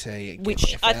G&T and get Which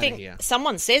the F I outta think here.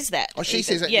 someone says that. Oh, she Even-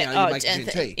 says that, yeah, you make a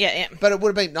G&T. yeah. But it would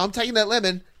have been, I'm taking that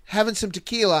lemon, having some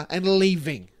tequila and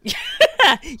leaving.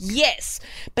 Yes.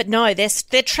 But no, they're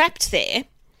trapped there.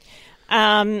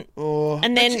 And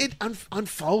then it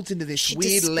unfolds into this she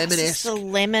weird discusses lemon-esque the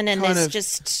lemon and kind there's of-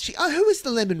 just... who is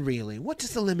the lemon really? What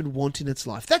does the lemon want in its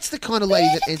life? That's the kind of lady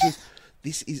that answers,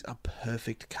 this is a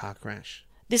perfect car crash.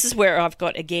 This is where I've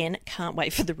got, again, can't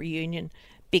wait for the reunion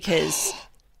because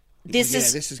this yeah,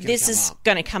 is this is gonna come up.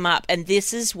 going to come up, and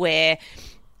this is where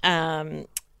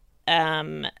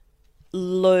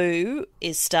Lou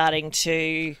is starting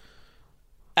to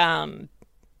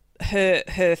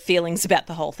her feelings about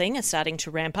the whole thing are starting to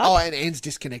ramp up. Oh, and Anne's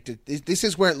disconnected. This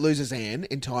is where it loses Anne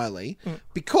entirely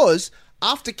because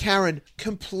after Karen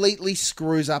completely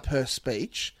screws up her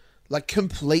speech,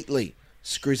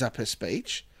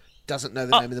 doesn't know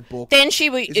the name of the book. Then she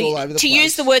would, is all over the to place.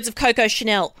 use the words of Coco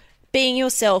Chanel, being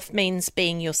yourself means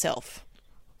being yourself.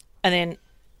 And then,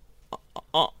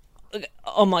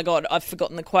 oh my God, I've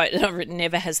forgotten the quote and I've written,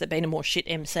 never has there been a more shit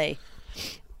MC.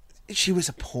 She was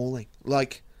appalling,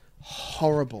 like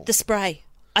horrible. The spray.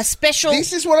 A special...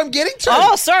 This is what I'm getting to.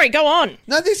 Oh, sorry, go on.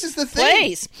 No, this is the thing.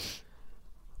 Please.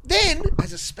 Then,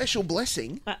 as a special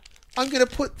blessing, I'm going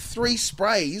to put 3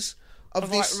 sprays of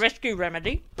this, rescue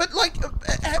remedy. but like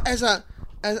as a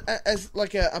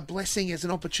blessing, as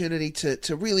an opportunity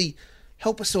to really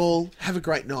help us all have a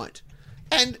great night.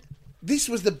 And this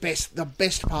was the best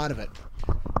part of it.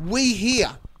 We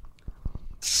hear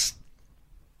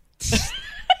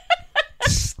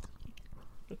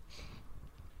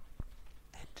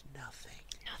and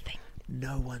nothing.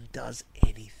 No one does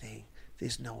anything.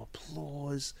 There's no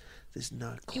applause. There's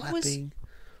no clapping.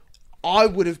 I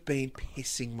would have been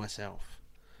pissing myself.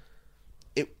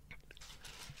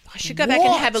 I should go back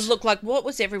and have a What? look. Like, what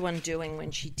was everyone doing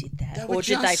when she did that? They Or were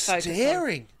did just they focus on...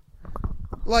 staring.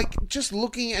 Like, just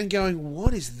looking and going,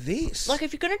 what is this? Like,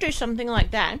 if you're going to do something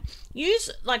like that, use,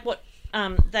 like, what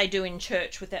they do in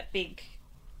church with that big,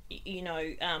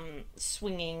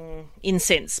 swinging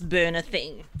incense burner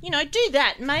thing. Do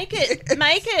that. Make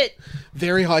it,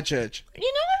 Very high church.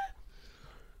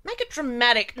 make it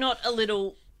dramatic, not a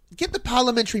little. Get the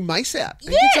parliamentary mace out.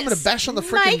 And Yes, get someone to bash on the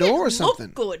freaking door or something.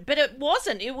 Look good, but it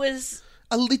wasn't. It was.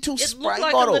 A little It spray looked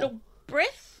like bottle. a little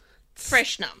breath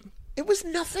freshener. It was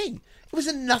nothing. It was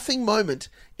a nothing moment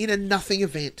in a nothing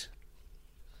event.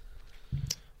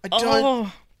 I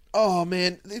don't. Oh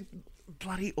man, the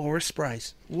bloody aura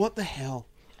sprays. What the hell?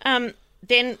 Then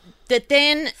it's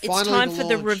Finally time the for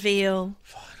the launch. reveal.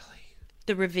 Finally.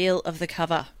 The reveal of the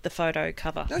cover, the photo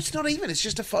cover. No, it's not even. It's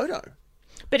just a photo.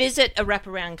 But is it a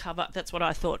wraparound cover? That's what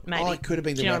I thought. Maybe. Oh, it could have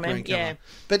been the Do you know wraparound what I mean? cover. Yeah.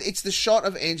 But it's the shot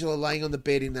of Angela laying on the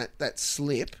bed in that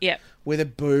slip. Yep. With her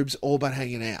boobs all but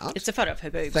hanging out. It's a photo of her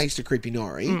boobs. Thanks to Creepy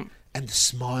Nori. And the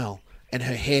smile. And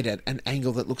her head at an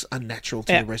angle that looks unnatural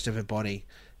to Yeah. the rest of her body.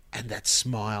 And that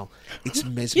smile. It's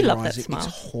You love that mesmerising. smile.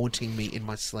 It's haunting me in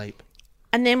my sleep.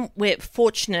 And then we're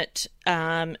fortunate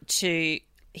to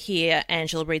hear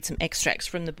Angela read some extracts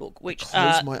from the book, which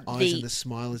Close are my eyes and the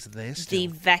smile is there still. the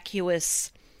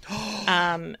vacuous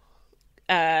The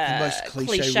most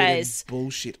cliche cliches.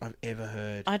 bullshit I've ever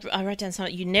heard. I wrote down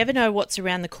something. You never know what's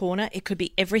around the corner. It could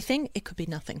be everything. It could be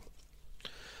nothing.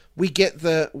 We get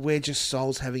we're just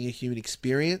souls having a human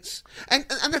experience. And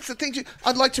that's the thing.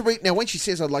 I'd like to read... Now, when she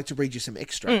says I'd like to read you some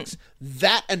extracts,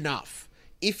 that enough.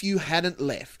 If you hadn't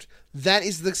left, that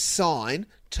is the sign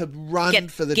to run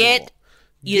for the door. Get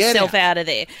yourself out of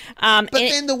there. But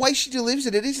then the way she delivers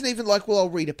it isn't even like, well, I'll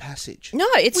read a passage. No,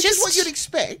 it's Which just... is what you'd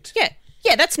expect.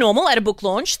 Yeah, that's normal at a book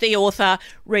launch. The author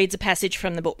reads a passage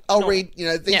from the book. I'll Normal.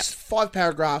 read, these 5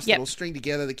 paragraphs Yep. that'll string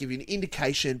together that give you an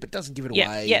indication but doesn't give it Yeah,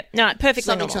 away. yeah. No, perfectly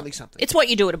Something, normal. something. It's what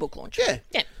you do at a book launch. Yeah.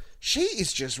 Yeah. She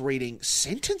is just reading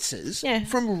sentences Yeah.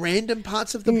 from random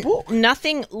parts of the book.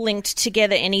 Nothing linked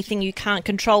together, anything you can't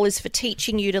control is for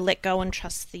teaching you to let go and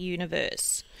trust the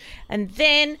universe. And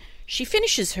then she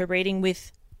finishes her reading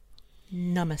with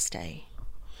Namaste.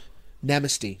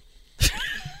 Namaste.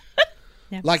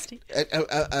 Namaste. Like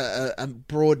a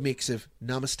broad mix of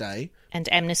namaste And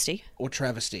amnesty. or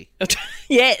travesty,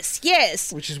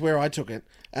 Yes. which is where I took it.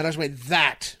 And I just went,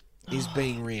 that is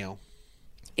being real.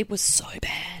 It was so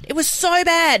bad. It was so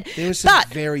bad. There were some But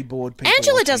very bored people.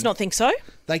 Angela does watching. not think so.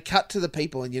 They cut to the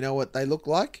people, and you know what they look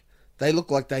like? They look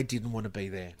like they didn't want to be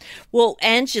there. Well,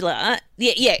 Angela,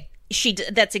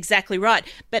 that's exactly right.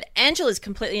 But Angela's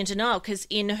completely in denial because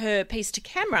in her piece to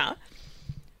camera,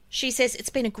 she says, it's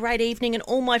been a great evening and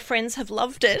all my friends have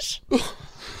loved it.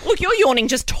 Look, you're yawning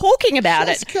just talking about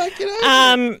Just it. can't get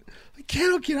over it. I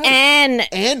cannot get over it.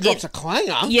 Anne drops a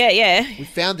clanger. Yeah. We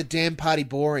found the damn party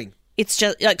boring. It's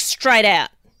just like straight out.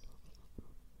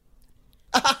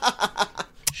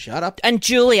 Shut up. And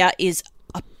Julia is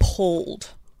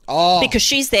appalled Oh, because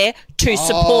she's there to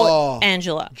support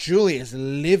Angela. Julia's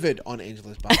livid on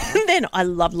Angela's bar. And then I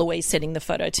love Louise sending the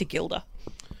photo to Gilda.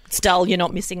 It's dull, you're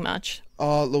not missing much.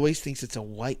 Oh, Louise thinks it's a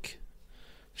wake.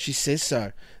 She says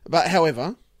so. But,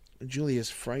 however, Julia's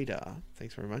Freda,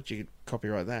 thanks very much, you could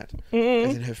copyright that,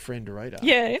 as in her friend Radar.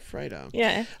 Yeah. Freda.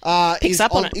 Yeah. Picks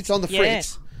up on it. It's on the Yeah.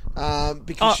 fritz.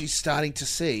 Because she's starting to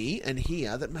see and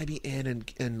hear that maybe Anne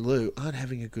and Lou aren't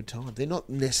having a good time. They're not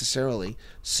necessarily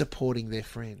supporting their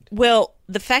friend. Well,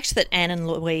 the fact that Anne and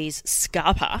Louise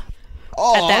scarper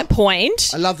Oh, at that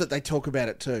point... I love that they talk about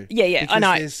it too. Yeah, I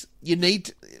know.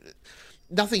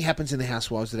 Nothing happens in the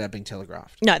Housewives without being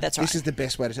telegraphed. No, that's right. This is the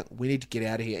best way to tell. We need to get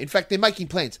out of here. In fact, they're making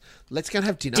plans. Let's go and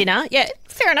have dinner. Dinner, yeah,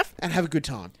 fair enough. And have a good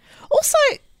time. Also,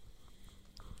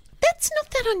 that's not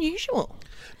that unusual.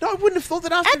 No, I wouldn't have thought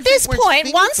that after At an this event where it's point,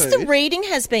 finger once the food, reading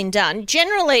has been done,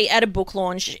 generally at a book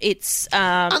launch, it's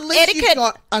unless etiquette. you've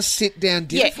got a sit-down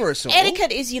dinner for us all.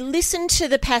 Etiquette is you listen to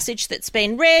the passage that's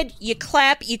been read, you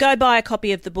clap, you go buy a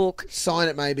copy of the book, Sign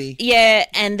it, maybe. yeah,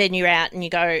 and then you're out and you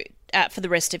go out for the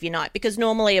rest of your night. Because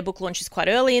normally a book launch is quite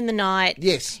early in the night.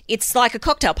 Yes. It's like a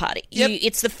cocktail party. Yep.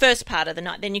 It's the first part of the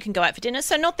night. Then you can go out for dinner.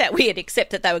 So not that weird,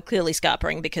 except that they were clearly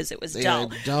scarpering because it was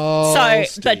dull. dull, So,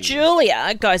 Steve. but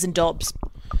Julia goes and dobs.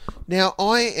 Now,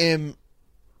 I'm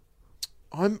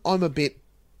a bit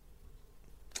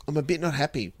not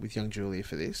happy with young Julia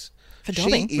for this. For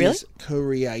dobbing? She Really? is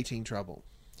creating trouble.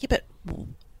 Yeah, but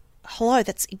hello,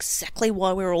 that's exactly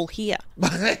why we're all here.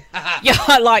 Yeah,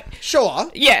 like, Sure.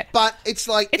 Yeah. But it's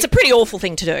like... it's a pretty awful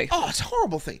thing to do. Oh, it's a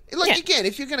horrible thing. Like, Yeah. again,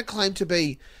 if you're going to claim to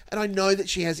be... And I know that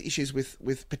she has issues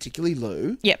with particularly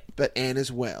Lou. Yep. But Anne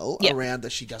as well, Yep. around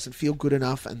that she doesn't feel good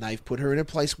enough and they've put her in a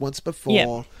place once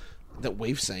before that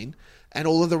we've seen and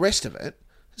all of the rest of it.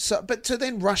 So, but to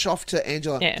then rush off to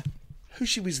Angela, Yeah. who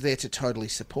she was there to totally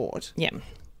support, Yeah.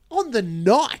 on the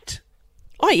night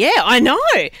Oh, yeah, I know.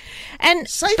 And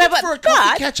Save it for a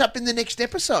coffee catch-up in the next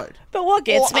episode. But what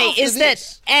gets Or me after is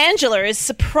this. that Angela is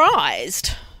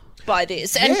surprised by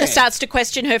this and Yeah. starts to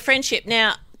question her friendship.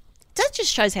 Now, that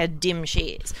just shows how dim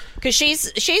she is, because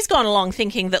she's gone along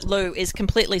thinking that Lou is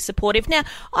completely supportive. Now,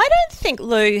 I don't think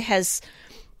Lou has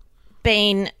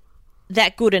been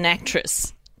that good an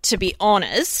actress, to be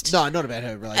honest. No, not about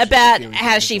her relationship. About with how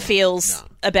Gilda she Bicklund. feels No.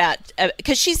 about,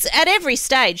 because she's at every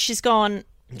stage she's gone.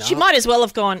 She might as well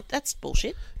have gone, that's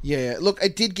bullshit. Yeah, look,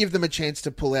 it did give them a chance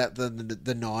to pull out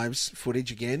the knives footage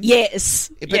again.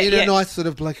 Yes, But in a nice sort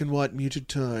of black and white muted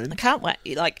tone. I can't wait.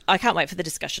 I can't wait for the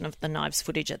discussion of the knives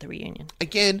footage at the reunion.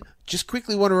 Again, just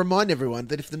quickly want to remind everyone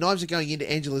that if the knives are going into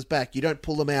Angela's back, you don't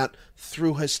pull them out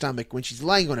through her stomach when she's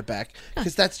laying on her back,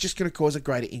 because that's just going to cause a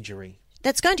greater injury.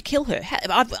 That's going to kill her.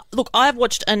 I've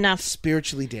watched enough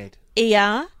Spiritually dead.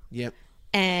 ER Yep.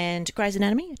 and Grey's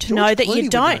Anatomy to George know that Clooney you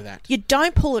would don't know that. you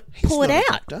don't pull it He's not a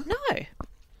out. doctor. No.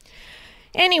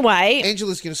 Anyway,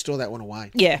 Angela's going to store that one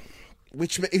away. yeah,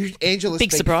 Which Angela Big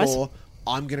speaks surprise. for,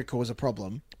 I'm going to cause a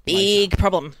problem. big later.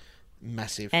 problem.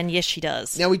 Massive. And yes, she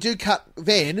does. Now we do cut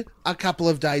then a couple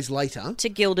of days later To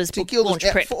Gilda's book Gilda's launch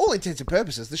prep. For all intents and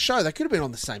purposes, the show, they could have been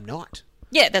on the same night.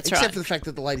 Yeah, that's Except right. for the fact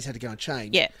that the ladies had to go and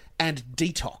change. Yeah. And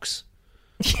detox.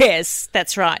 Yes,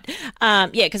 that's right. Yeah,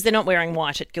 because they're not wearing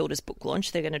white at Gilda's book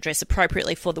launch. They're going to dress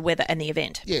appropriately for the weather and the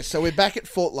event. Yeah, so we're back at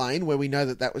Fort Lane, where we know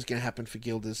that was going to happen for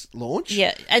Gilda's launch.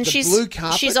 Yeah, and the she's blue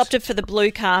carpet she's opted for the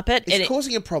blue carpet. It's and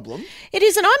causing a problem. it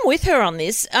is, and I'm with her on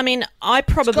this. I mean, I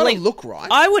probably gotta look right.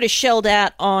 I would have shelled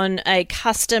out on a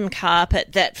custom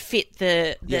carpet that fit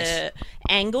the Yes.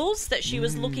 angles that she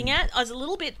was looking at. I was a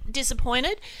little bit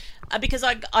disappointed because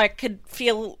I could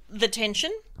feel the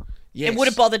tension. Yes. It would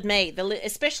have bothered me,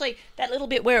 especially that little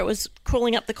bit where it was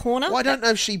crawling up the corner. Well, I don't know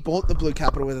if she bought the blue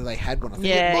carpet or whether they had one. I think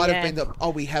Yeah, it might yeah. have been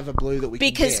that, we have a blue that we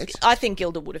Because can get. I think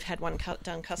Gilda would have had one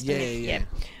done custom. Yeah. Fit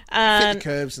Um, the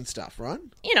curves and stuff, right?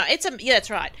 you know, that's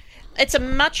right. It's a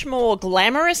much more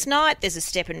glamorous night. There's a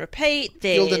step and repeat.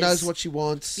 There's... Gilda knows what she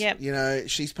wants. Yep. You know,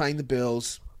 she's paying the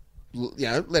bills.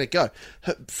 Let it go.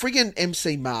 Her friggin'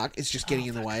 MC Mark is just getting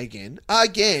in the way again.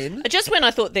 Just when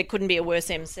I thought there couldn't be a worse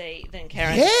MC than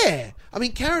Karen. Yeah. I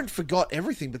mean, Karen forgot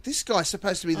everything, but this guy's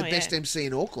supposed to be the Oh, best yeah. MC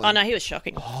in Auckland. Oh no, he was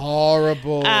shocking.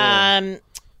 Horrible.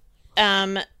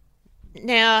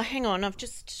 Now hang on, I've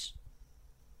just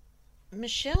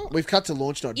Michelle. We've cut to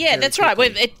launch night. Yeah, very that's right.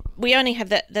 quickly. We only have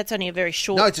that. That's only a very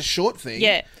short. No, it's a short thing.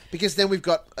 Yeah. Because then we've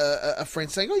got a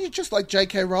friend saying, "Oh, you're just like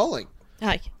J.K. Rowling."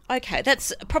 Oh, okay,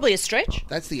 that's probably a stretch.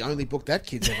 That's the only book that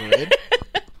kid's ever read.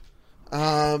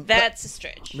 That's a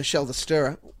stretch. Michelle the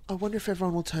Stirrer. I wonder if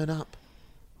everyone will turn up.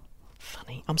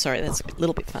 Funny. I'm sorry, that's a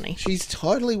little bit funny. She's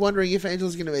totally wondering if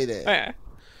Angela's going to be there. Yeah.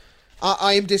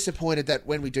 I am disappointed that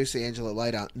when we do see Angela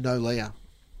later, no Leah.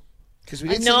 Because we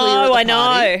I did see Leah at the know.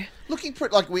 party, looking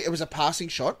pretty like it was a passing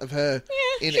shot of her.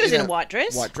 Yeah, she was in a white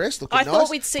dress. White dress, looking I nice. thought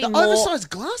we'd see the more- oversized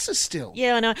glasses still.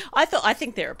 Yeah, I know. I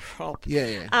think they're a prop.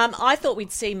 Yeah. I thought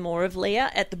we'd see more of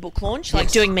Leah at the book launch, like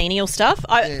Yes. doing menial stuff.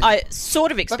 Yeah. I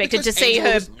sort of expected to because see Angela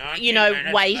her, was 19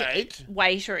 minutes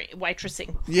late.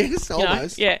 waitressing. Yes, you know?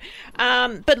 almost. Yeah.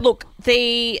 But look,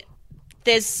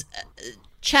 there's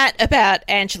chat about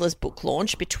Angela's book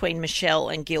launch between Michelle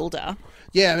and Gilda.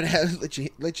 Yeah, but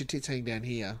let your tits hang down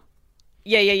here.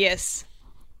 Yes.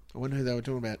 I wonder who they were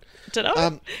talking about.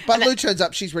 Dunno. But And Lou turns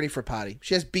up. She's ready for a party.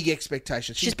 She has big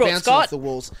expectations. She's brought bouncing Scott. off the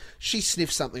walls. She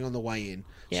sniffs something on the way in.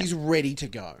 Yeah. She's ready to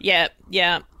go. Yeah.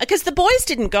 Because the boys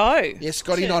didn't go. Yeah,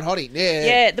 Scotty not hottie. Yeah.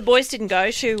 Yeah, the boys didn't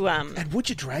go to... And would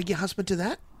you drag your husband to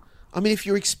that? I mean, if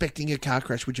you're expecting a car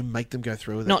crash, would you make them go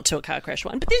through with it? Not to a car crash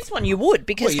one, but this one you would,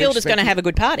 because Well, you're Gilda's going to expecting- have a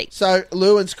good party. So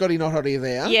Lou and Scotty not hottie are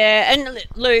there. Yeah, and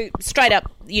Lou, straight up,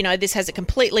 this has a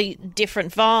completely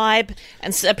different vibe,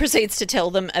 and so proceeds to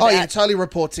tell them about... Oh, yeah, totally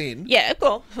reports in. Yeah,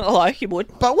 well, hello, you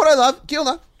would. But what I love,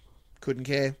 Gilda, couldn't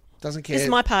care. Doesn't care. This is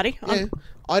my party. Yeah.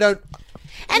 I don't...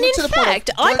 And in to the point of, fact,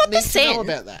 I don't got the need to know sense...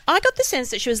 about that. I got the sense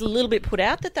that she was a little bit put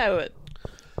out that they were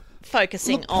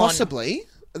focusing Look, on... possibly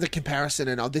the comparison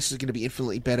and this is going to be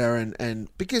infinitely better and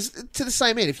because to the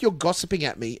same end, if you're gossiping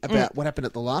at me about what happened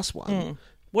at the last one,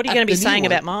 What are you at going to be the new saying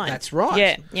one, about mine? That's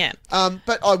right. Yeah.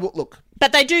 But I will look.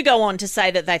 But they do go on to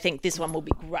say that they think this one will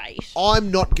be great. I'm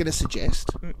not going to suggest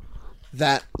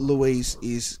that Louise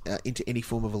is into any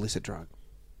form of illicit drug.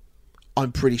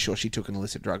 I'm pretty sure she took an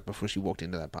illicit drug before she walked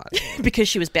into that party. Because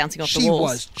she was bouncing off the She walls.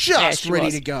 was just she ready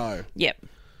was. to go. Yep.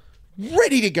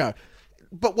 Ready to go.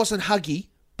 But wasn't huggy,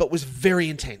 but was very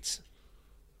intense.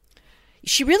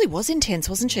 She really was intense,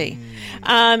 wasn't she?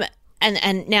 Mm.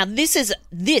 And now this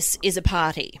is a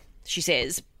party, she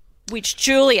says, which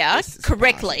Julia This is a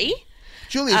correctly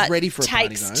Julia's ready for a party,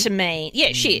 takes though. to mean,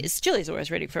 she is. Julia's always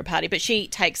ready for a party, but she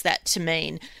takes that to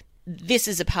mean this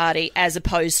is a party as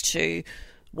opposed to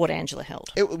what Angela held.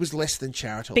 It was less than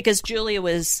charitable. Because Julia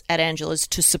was at Angela's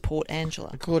to support Angela.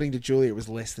 According to Julia, it was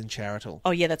less than charitable.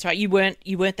 Oh yeah, that's right. You weren't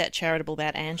that charitable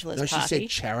about Angela's No, she party. said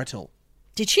charitable.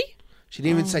 Did she? She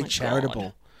didn't even say my charitable.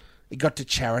 God. It got to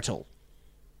charitable.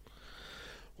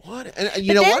 What? And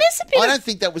you know then what? there's a bit I of- don't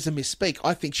think that was a misspeak.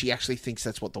 I think she actually thinks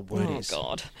that's what the word Oh is.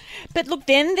 God! But look,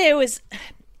 then there was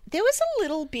a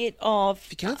little bit of.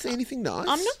 You can't say anything nice. I'm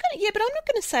not going to. Yeah, but I'm not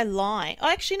going to say lie. Oh,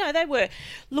 actually, no, they were.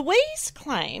 Louise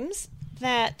claims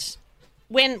that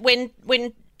when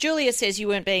Julia says you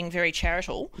weren't being very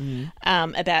charitable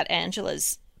about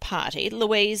Angela's party,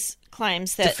 Louise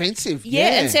claims that Defensive,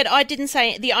 yeah, yeah. and said I didn't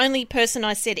say the only person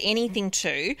I said anything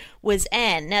to was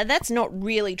Anne. Now that's not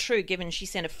really true, given she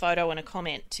sent a photo and a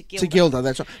comment to Gilda. To Gilda,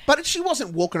 that's right. But she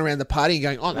wasn't walking around the party and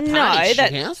going, "Oh, the party's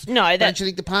shit house." Don't you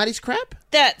think the party's crap?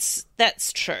 That's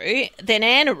true. Then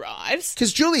Anne arrives.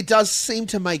 Because Julia does seem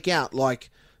to make out like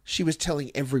she was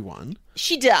telling everyone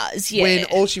She does, yeah. when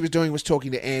all she was doing was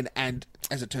talking to Anne, and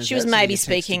as it turns out, She was sending maybe a text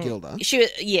to speaking. Gilda. She was,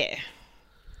 yeah.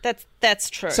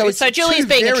 That's true. So, it's Julia's two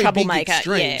being very a big troublemaker.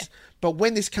 extremes, Yeah, But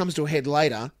when this comes to a head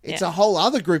later, it's Yeah. a whole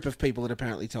other group of people that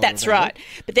apparently told that's her about right.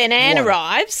 it. But then Anne What?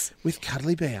 arrives With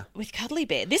Cuddly Bear. with Cuddly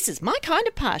Bear. This is my kind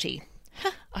of party.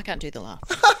 Huh, I can't do the laugh.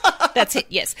 That's it.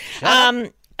 Yes.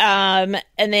 And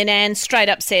then Anne straight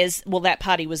up says, "Well, that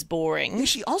party was boring." Yeah,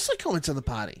 she also comments on the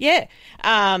party. Yeah.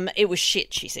 It was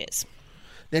shit. She says.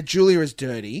 Now, Julia is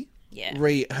dirty. Yeah.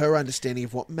 Her understanding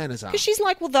of what manners are. Because she's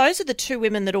like, well, those are the two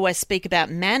women that always speak about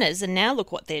manners, and now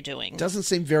look what they're doing. Doesn't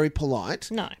seem very polite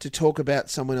No. to talk about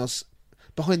someone else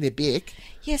behind their back.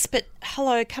 Yes, but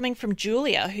hello, coming from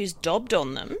Julia, who's dobbed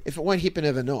on them. If it won't happen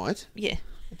overnight. Yeah,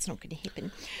 it's not going to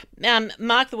happen.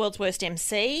 Mark, the world's worst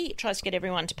MC, tries to get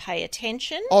everyone to pay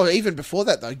attention. Oh, even before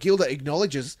that, though, Gilda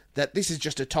acknowledges that this is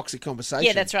just a toxic conversation.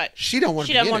 Yeah, that's right. She don't want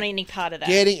She to be don't in want it. any part of that.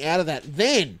 Getting out of that.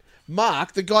 Then,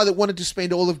 Mark, the guy that wanted to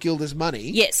spend all of Gilda's money,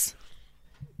 Yes.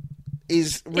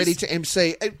 is ready to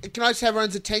MC. Can I just have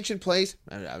everyone's attention, please?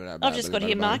 I've just got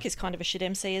here, Mark is kind of a shit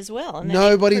MC as well. And then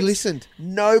Nobody he- listened.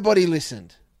 Nobody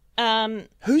listened. Um,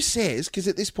 Who says, because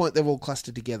at this point they've all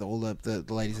clustered together, all the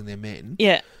ladies and their men,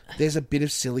 yeah. there's a bit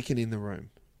of silicon in the room.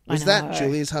 Was I that know.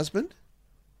 Julia's husband?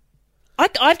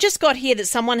 I've just got here that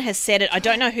someone has said it. I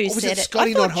don't know who Or was said it it.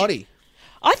 Scotty, I thought not Hottie?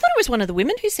 I thought it was one of the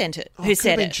women who sent it. Oh, Who it could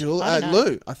have said been it? I don't know.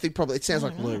 Lou. I think probably, it sounds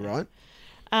like Lou, right?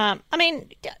 I mean,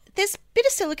 there's a bit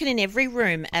of silicon in every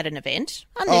room at an event.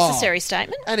 Unnecessary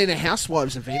statement. And in a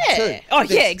housewives event Yeah. too. Oh, yeah,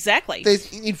 There's- exactly.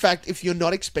 There's, in fact, if you're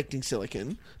not expecting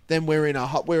silicon, then we're in the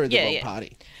wrong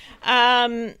party.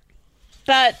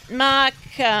 But Mark,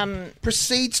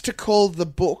 Proceeds to call the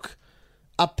book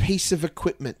a piece of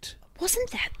equipment.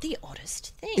 wasn't that the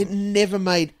oddest thing? It never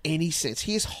made any sense.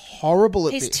 He is horrible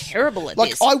at He's this. terrible at like,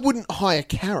 this. I wouldn't hire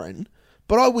Karen,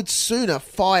 but I would sooner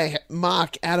fire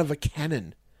Mark out of a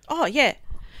cannon. Oh, yeah.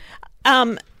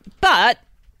 But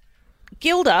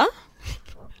Gilda,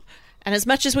 and as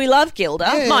much as we love Gilda,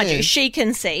 Yeah. mind you, she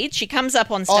concedes. She comes up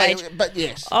on Oh, stage. but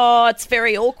yes. Oh, it's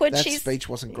very awkward. That She's speech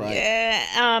wasn't great. Yeah.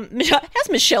 How's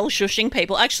Michelle shushing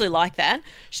people? I actually like that.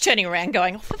 She's turning around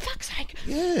going, oh, for fuck's sake.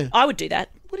 Yeah. I would do that.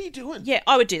 What are you doing? Yeah,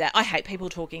 I would do that. I hate people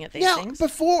talking at these Now, things.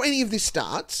 before any of this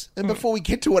starts, and before we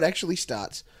get to what actually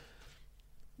starts,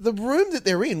 the room that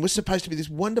they're in was supposed to be this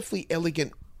wonderfully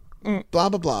elegant blah,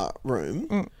 blah, blah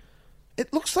room.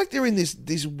 It looks like they're in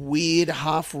this weird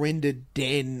half-rendered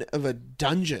den of a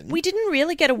dungeon. We didn't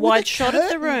really get a With wide a shot of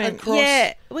the curtain room. across Yeah,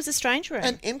 it was a strange room.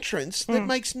 an entrance that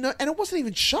makes no... And it wasn't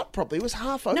even shut properly. It was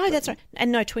half open. No, that's right.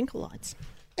 And no twinkle lights.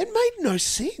 It made no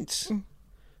sense.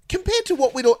 Compared to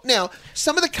what we'd... Now,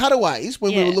 some of the cutaways,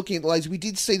 when we Yeah. were looking at the ladies, we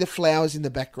did see the flowers in the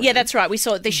background. Yeah, that's right. We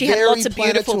saw that she had Very lots of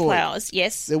beautiful planetoid. flowers.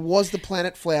 Yes. There was the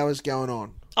planet flowers going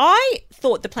on. I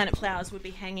thought the planet flowers would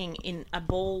be hanging in a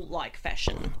ball-like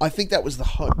fashion. I think that was the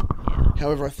hope.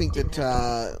 However, I think that,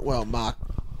 Mark,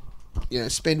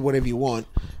 spend whatever you want,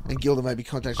 and Gilda maybe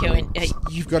contact you.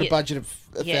 You've got a budget of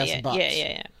 $1,000.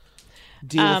 Yeah.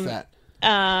 Deal with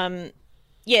that.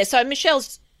 Yeah, so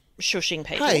Michelle's shushing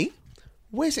people. Hey,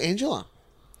 where's Angela?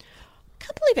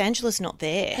 Can't believe Angela's not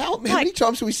there. How many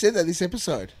times have we said that this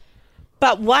episode?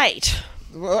 But wait.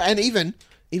 Well, and even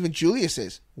Julia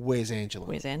says, "Where's Angela?"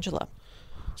 Where's Angela?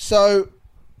 So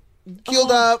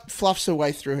Gilda fluffs her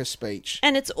way through her speech,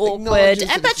 And it's awkward. Acknowledges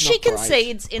that But it's she not great.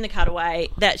 concedes in the cutaway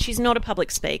that she's not a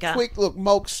public speaker. Quick look,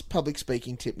 Mulk's public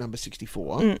speaking tip number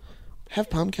 64: have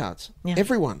palm cards. Yeah.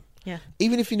 Everyone, Yeah.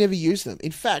 even if you never use them.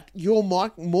 In fact, you're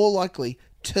more likely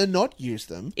to not use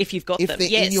them If you've got if them. they're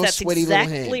Yes, in your that's sweaty little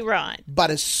exactly hand. right.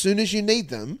 But as soon as you need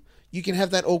them, you can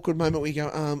have that awkward moment where you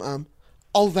go,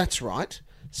 oh, that's right.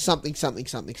 Something.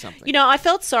 You know, I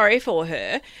felt sorry for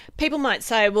her. People might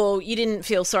say, well, you didn't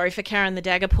feel sorry for Karen the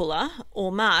Dagger Puller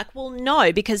or Mark. Well,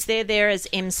 no, because they're there as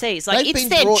MCs. Like, They've it's been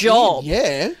their brought job.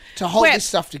 in, to hold this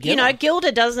stuff together. You know,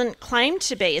 Gilda doesn't claim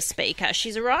to be a speaker.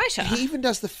 She's a writer. He even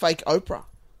does the fake Oprah.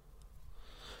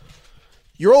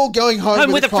 You're all going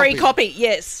home with a free copy,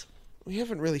 yes. You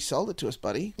haven't really sold it to us,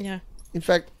 buddy. Yeah. In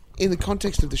fact, in the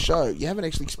context of the show, you haven't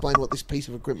actually explained what this piece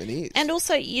of equipment is. And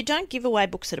also, you don't give away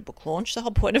books at a book launch. The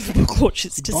whole point of a book launch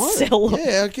is to sell them.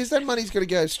 Yeah, because that money's got to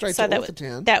go straight to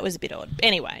Authortown. That was a bit odd.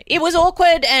 Anyway, it was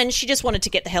awkward, and she just wanted to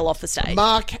get the hell off the stage.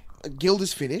 Mark,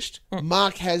 Gilda's finished.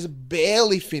 Mark has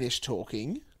barely finished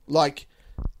talking. Like,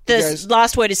 the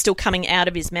last word is still coming out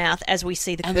of his mouth as we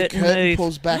see the curtain move. And the curtain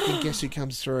pulls back, and guess who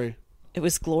comes through? It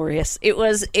was glorious. It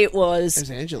was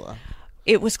Angela.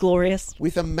 It was glorious.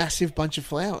 With a massive bunch of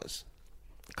flowers.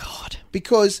 God.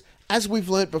 Because, as we've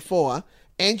learnt before,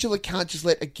 Angela can't just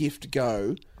let a gift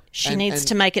go. She needs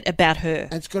to make it about her.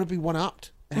 And it's got to be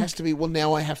one-upped. It has to be, well,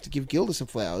 now I have to give Gilda some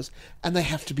flowers, and they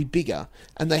have to be bigger,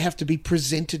 and they have to be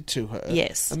presented to her.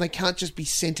 Yes. And they can't just be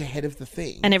sent ahead of the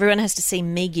thing. And everyone has to see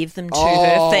me give them to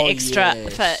her for extra,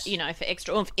 yes. for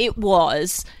extra oomph.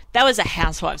 That was a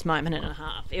Housewives moment and a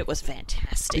half. It was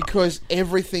fantastic. Because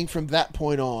everything from that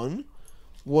point on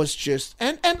was just,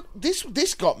 and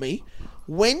this got me.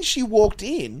 When she walked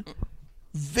in,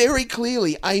 very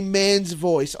clearly a man's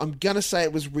voice, I'm going to say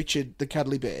it was Richard the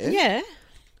Cuddly Bear. Yeah.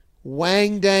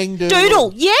 Wang dang doodle.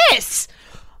 Doodle, yes!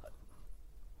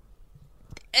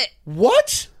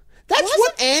 What? That's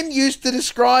what Anne used to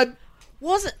describe...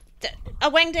 Was it a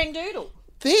wang dang doodle?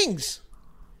 Things.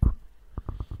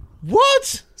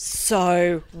 What?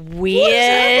 So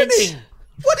weird.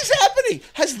 What is happening?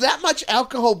 Has that much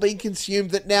alcohol been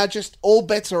consumed that now just all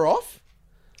bets are off?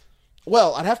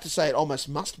 Well, I'd have to say it almost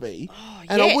must be. Oh,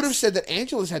 and yes. I would have said that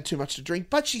Angela's had too much to drink,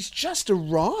 but she's just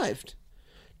arrived.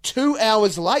 2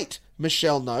 hours late,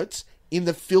 Michelle notes, in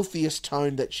the filthiest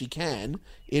tone that she can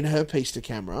in her piece to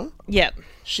camera. Yep.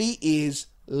 She is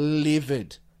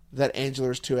livid that Angela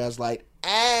is 2 hours late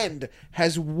and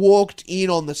has walked in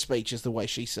on the speech is the way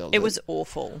she sells it. It was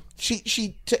awful.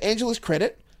 She to Angela's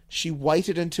credit, she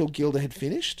waited until Gilda had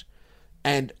finished,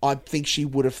 and I think she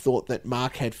would have thought that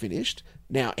Mark had finished.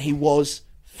 Now, he was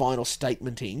final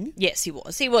statementing. Yes, he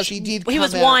was. He was. He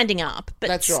was come out- winding up, but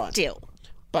That's right. still.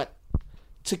 But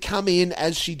to come in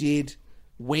as she did,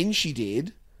 when she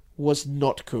did, was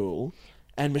not cool.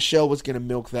 And Michelle was going to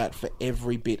milk that for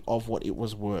every bit of what it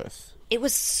was worth. It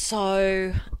was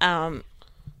so...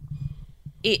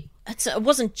 It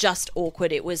wasn't just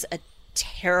awkward. It was a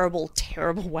terrible,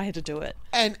 terrible way to do it.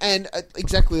 And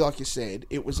exactly like you said,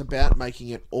 it was about making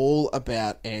it all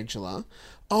about Angela.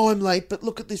 Oh, I'm late, but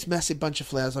look at this massive bunch of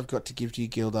flowers I've got to give to you,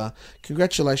 Gilda.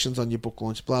 Congratulations on your book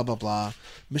launch, blah, blah, blah.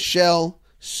 Michelle,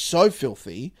 so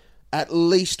filthy, at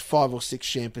least 5 or 6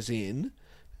 champers in.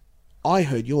 I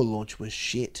heard your launch was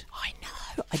shit. I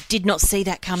know. I did not see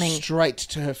that coming. Straight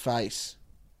to her face.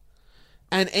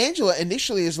 And Angela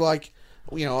initially is like,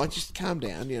 I just calm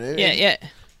down, Yeah.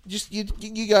 Just you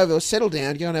go over, settle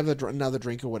down, go and have another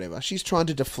drink or whatever. She's trying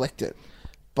to deflect it.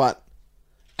 But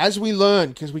as we learn,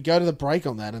 because we go to the break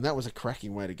on that, and that was a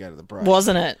cracking way to go to the break.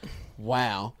 Wasn't it?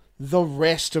 Wow. The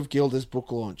rest of Gilda's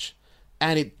book launch.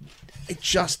 And it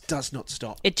just does not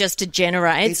stop. It just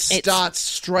degenerates. It starts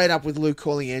straight up with Lou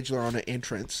calling Angela on her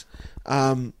entrance.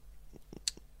 It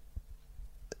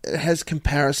has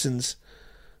comparisons.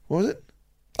 What was it?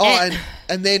 Oh,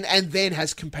 and then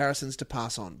has comparisons to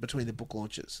pass on between the book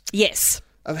launches. Yes.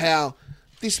 Of how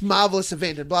this marvellous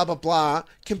event and blah, blah, blah,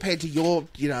 compared to your,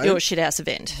 your shithouse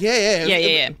event. Yeah.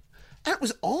 Yeah. And it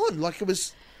was on. Like, it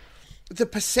was... The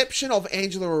perception of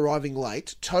Angela arriving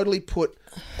late totally put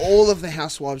all of the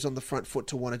housewives on the front foot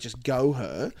to want to just go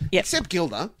her. Yep. Except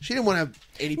Gilda. She didn't want to have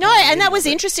any... No, and that was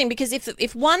interesting because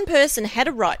if one person had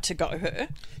a right to go her...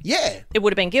 Yeah. It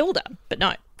would have been Gilda. But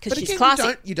no, because she's again,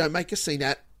 classy. you don't make a scene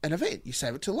at an event. You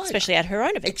save it till later. Especially at her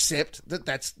own event. Except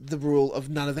that's the rule of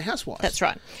none of the housewives. That's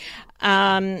right.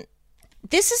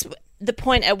 This is the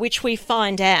point at which we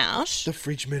find out... The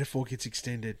fridge metaphor gets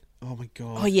extended. Oh, my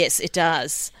God. Oh, yes, it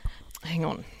does. Hang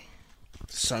on.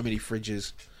 So many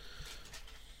fridges.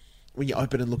 When you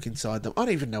open and look inside them. I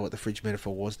don't even know what the fridge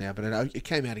metaphor was now, but it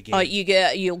came out again. Oh,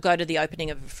 you'll go to the opening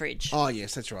of a fridge. Oh,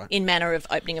 yes, that's right. In manner of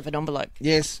opening of an envelope.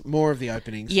 Yes, more of the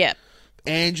openings. Yeah.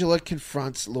 Angela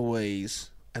confronts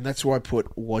Louise, and that's where I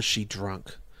put, was she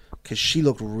drunk? Because she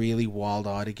looked really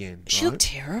wild-eyed again. She looked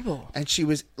terrible. And she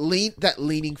was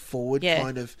leaning forward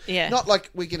kind of. Yeah. Not like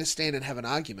we're going to stand and have an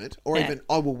argument, or even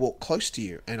I will walk close to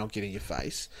you and I'll get in your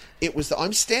face. It was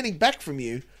I'm standing back from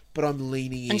you, but I'm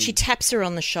leaning in. And she taps her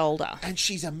on the shoulder. And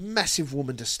she's a massive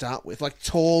woman to start with, like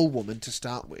tall woman to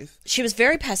start with. She was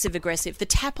very passive-aggressive. The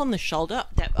tap on the shoulder,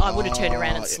 that I would have turned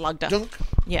around and slugged her. Dunk.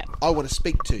 Yeah. I want to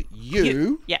speak to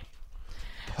you. Yeah.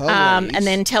 Please. And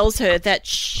then tells her that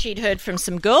she'd heard from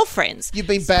some girlfriends. You've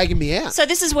been bagging me out. So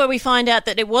this is where we find out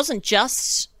that it wasn't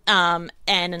just Anne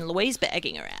and Louise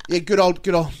bagging her out. Yeah, good old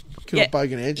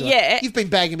Bogan Angela. Yeah. You've been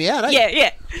bagging me out, haven't you?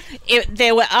 Yeah.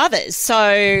 There were others,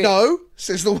 so... No,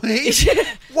 says Louise.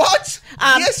 What?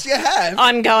 Yes, you have.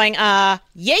 I'm going, yeah,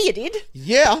 you did.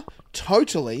 Yeah,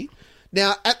 totally.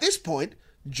 Now, at this point,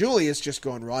 Julia's just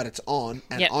gone, right, it's on,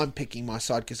 and Yep. I'm picking my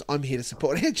side because I'm here to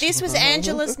support Angela. This was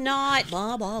Angela's night,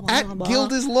 blah, blah, blah, At blah.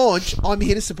 Gilda's launch, I'm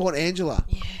here to support Angela.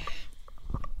 Yeah.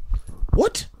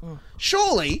 What?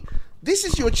 Surely, this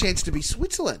is your chance to be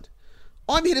Switzerland.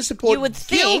 I'm here to support You would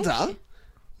think- Gilda.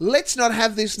 Let's not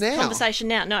have this now. Conversation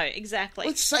now. No, exactly.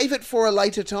 Let's save it for a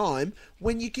later time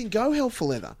when you can go hell for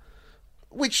leather.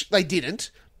 Which they didn't,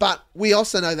 but we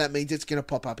also know that means it's going to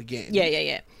pop up again.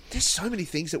 Yeah. There's so many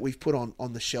things that we've put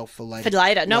on the shelf for later.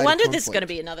 No wonder there's conflict. going to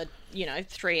be another,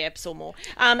 3 eps or more.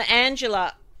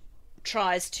 Angela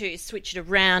tries to switch it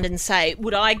around and say,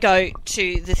 would I go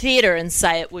to the theatre and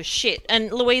say it was shit?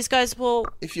 And Louise goes, well,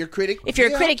 If you're a critic, if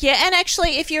you're a critic, yeah. And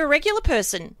actually, if you're a regular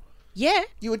person, yeah.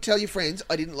 you would tell your friends,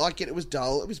 I didn't like it, it was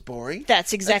dull, it was boring.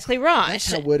 That's exactly right.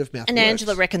 That's how word of mouth And works.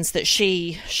 Angela reckons that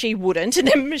she wouldn't. And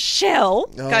then Michelle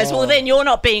goes, well, then you're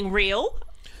not being real.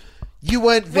 You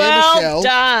weren't there, Well Michelle.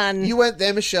 done. You weren't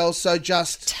there, Michelle, so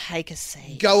just Take a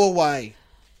seat. go away.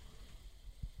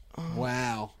 Oh.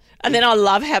 Wow. And then I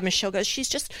love how Michelle goes, she's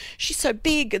so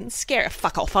big and scary.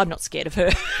 Fuck off, I'm not scared of her.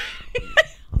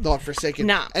 Not for a second.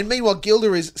 Nah. And meanwhile,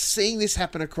 Gilda is seeing this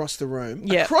happen across the room.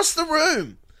 Yeah. Across the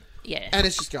room. Yeah. And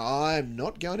it's just going, I'm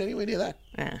not going anywhere near that.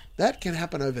 Yeah. That can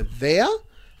happen over there,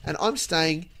 and I'm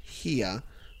staying here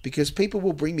because people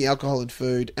will bring me alcohol and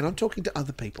food, and I'm talking to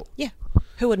other people Yeah.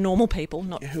 Who are normal people,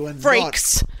 not who are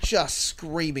freaks. not just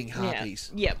screaming Yeah.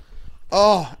 harpies. Yep.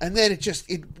 Oh, and then it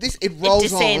rolls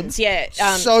descends, on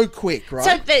yeah. so quick, right?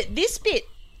 So this bit,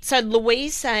 so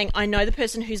Louise saying, I know the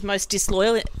person who's most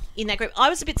disloyal in that group. I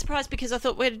was a bit surprised because I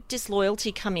thought, where did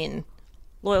disloyalty come in?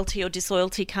 Loyalty or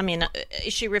disloyalty come in?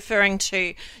 Is she referring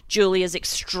to Julia's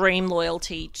extreme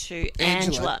loyalty to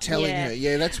Angela? telling her,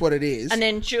 yeah, that's what it is. And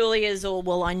then Julia's all,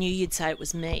 well, I knew you'd say it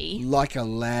was me. Like a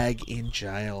lag in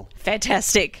jail.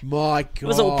 Fantastic. My God. It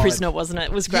was all prisoner, wasn't it?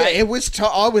 It was great. Yeah, it was.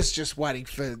 I was just waiting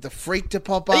for the freak to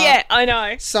pop up. Yeah, I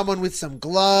know. Someone with some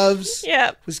gloves.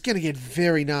 Yeah. Was going to get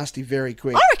very nasty very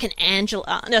quick. I reckon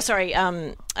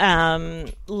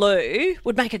Lou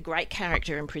would make a great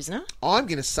character in Prisoner. I'm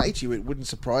going to say to you, it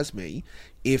wouldn't surprise me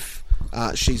if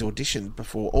she's auditioned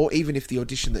before, or even if the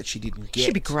audition that she didn't get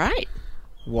She'd be great.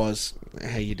 was,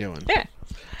 how you doing? Yeah.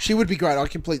 She would be great. I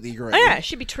completely agree. Oh, yeah,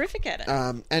 she'd be terrific at it.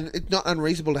 And it's not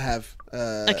unreasonable to have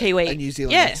a Kiwi. a New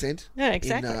Zealand Yeah. accent Yeah,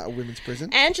 exactly. in a women's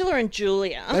prison. Angela and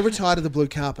Julia They retire to the blue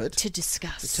carpet to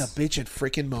discuss to bitch and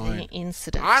frickin' the moan.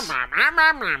 incident.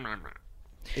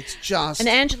 It's just And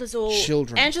Angela's all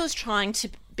children. Angela's trying to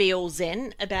be all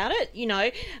zen about it,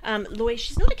 Louise,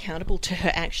 she's not accountable to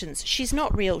her actions. She's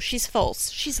not real. She's false.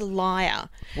 She's a liar.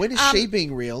 When is she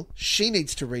being real? She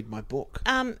needs to read my book.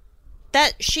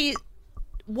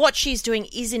 What she's doing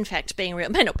is in fact being real.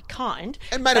 It may not be kind.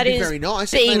 It may not but be is very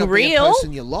nice. Being it may not real. be a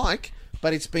person you like,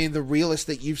 but it's been the realest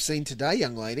that you've seen today,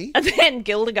 young lady. And then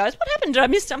Gilda goes, what happened? Did I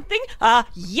miss something?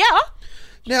 Yeah.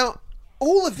 Now,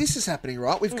 all of this is happening,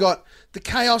 right? We've got the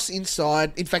chaos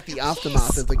inside, in fact, the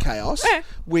aftermath of the chaos, Yeah.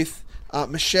 with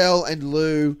Michelle and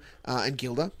Lou and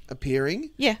Gilda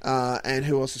appearing. Yeah. And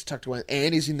who else is tucked away?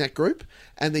 Anne is in that group.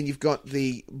 And then you've got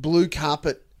the blue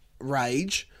carpet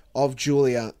rage of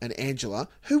Julia and Angela,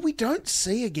 who we don't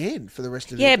see again for the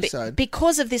rest of the episode.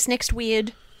 Because of this next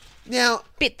weird Now,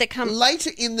 bit that comes... later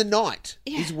in the night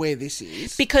Yeah. is where this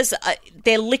is. Because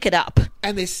they're liquored up.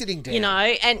 And they're sitting down.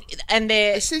 And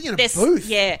they're sitting in a booth.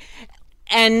 Yeah.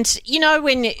 And,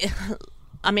 when...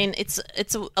 I mean, it's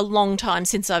a long time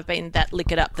since I've been that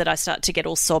liquored up that I start to get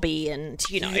all sobby and,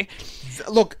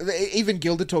 Look, even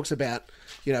Gilda talks about,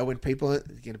 when people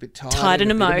get a bit tired, Tired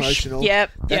and a bit emotional.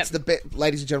 Yep, That's the best.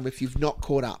 Ladies and gentlemen, if you've not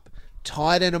caught up,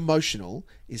 tired and emotional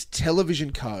is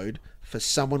television code for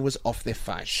someone was off their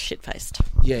face. Shit-faced.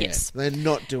 Yeah, Yes. they're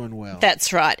not doing well.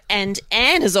 That's right. And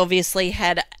Anne has obviously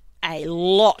had a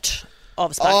lot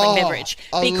of sparkling beverage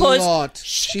because lot.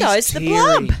 she She's goes to the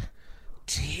teary. blub.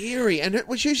 Teary. And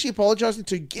was she apologising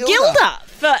to Gilda? Gilda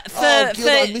for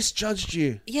Gilda, I misjudged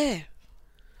you. yeah.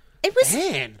 It was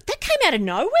Man. that came out of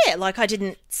nowhere. Like I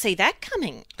didn't see that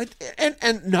coming.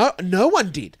 And no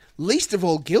one did. Least of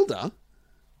all Gilda.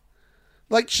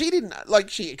 Like, she didn't... Like,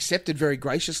 she accepted very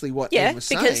graciously what Yeah, Anne was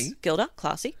because saying. Gilda,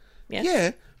 classy. Yeah.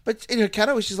 Yeah, but in her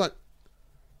cutaway, she's like,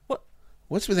 What?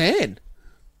 what's with Anne?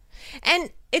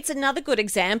 And it's another good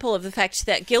example of the fact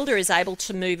that Gilda is able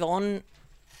to move on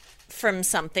from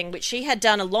something which she had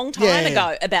done a long time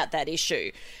ago about that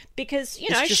issue. Because, you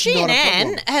know, just she not and a Anne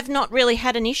problem. have not really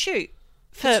had an issue.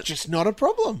 It's just not a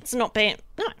problem. It's not been...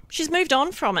 No, she's moved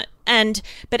on from it.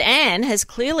 But Anne has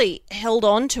clearly held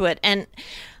on to it. And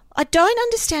I don't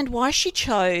understand why she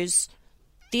chose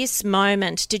this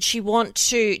moment. Did she want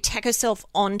to tack herself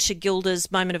onto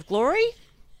Gilda's moment of glory?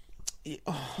 Weird.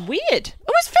 It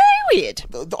was very weird.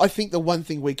 I think the one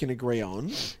thing we can agree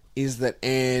on is that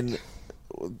Anne...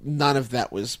 None of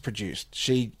that was produced.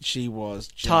 She was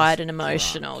just Tired and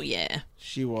emotional, drunk. yeah.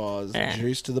 She was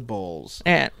juiced to the balls.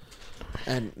 Yeah.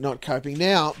 And not coping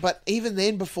now. But even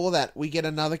then, before that, we get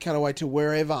another cutaway to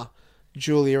wherever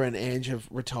Julia and Ange have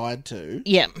retired to.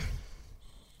 Yeah.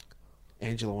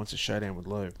 Angela wants a showdown with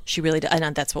Lou. She really does.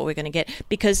 And that's what we're going to get.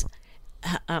 Because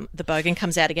the bogan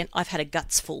comes out again. I've had a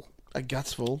guts full. A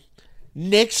guts full.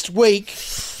 Next week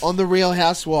on The Real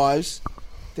Housewives,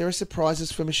 there are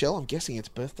surprises for Michelle. I'm guessing it's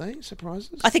birthday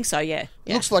surprises. I think so, yeah.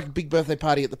 It looks like a big birthday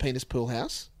party at the Penis Pool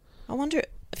House. I wonder,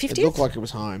 50th? It looked like it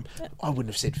was home. I wouldn't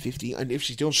have said 50. And if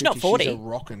she's doing 50, She's not 40. she's a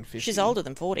rockin' 50. She's older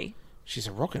than 40. She's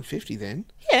a rockin' 50 then.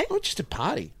 Yeah. Oh, just a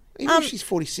party. Even if she's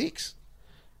 46.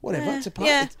 Whatever, it's a party.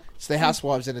 yeah. It's the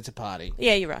housewives and it's a party.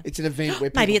 Yeah, you're right. It's an event where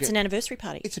people Maybe it's get, an anniversary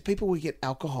party. It's a people where we get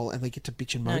alcohol and they get to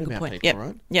bitch and moan Good about point. people, Yep.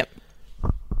 right? Yep.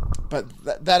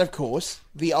 But that, of course,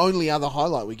 the only other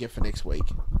highlight we get for next week,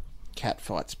 cat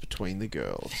fights between the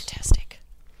girls. Fantastic.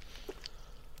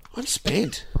 I'm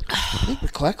spent. Nick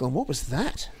McLachlan, what was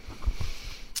that?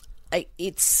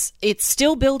 It's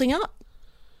still building up.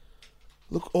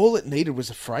 Look, all it needed was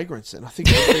a fragrance, and I think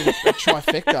it's been a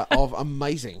trifecta of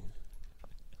amazing.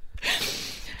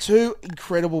 2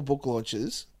 incredible book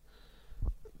launches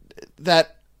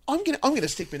that I'm gonna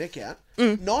stick my neck out.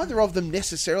 Neither of them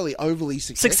necessarily overly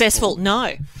successful.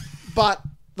 No. But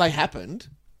they happened,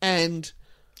 and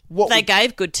what They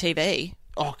gave good TV.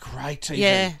 Oh, great TV.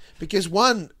 Yeah. Because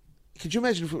one, could you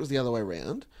imagine if it was the other way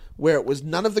around, where it was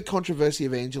none of the controversy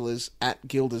of Angela's at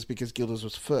Gilda's because Gilda's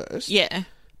was first. Yeah.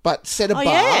 But set a bar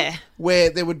yeah. where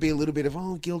there would be a little bit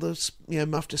of, Gilda's,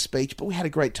 muffed a speech, but we had a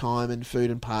great time and food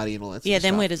and party and all that sort Yeah, of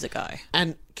then stuff. where does it go?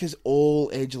 And because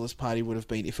all Angela's party would have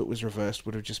been, if it was reversed,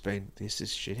 would have just been, this is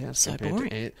shithouse. So compared boring.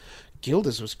 to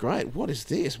Gilda's was great. What is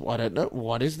this? I don't know.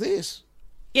 What is this?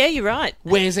 Yeah, you're right.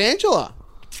 Where's Angela?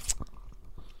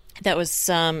 That was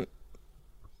a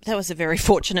very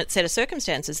fortunate set of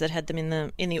circumstances that had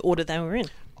them in the order they were in.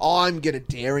 I'm going to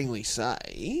daringly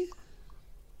say...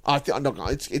 I'm not.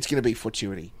 It's going to be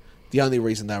fortuity. The only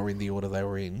reason they were in the order they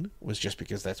were in was just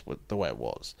because that's the way it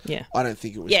was. Yeah. I don't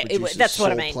think it was. Yeah, producers that's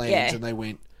what I saw mean, plans yeah. and they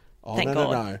went, "Oh Thank no,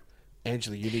 God. no,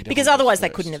 Angela, you need to." Because hold otherwise this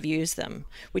they couldn't first." have used them,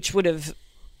 which would have...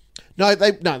 They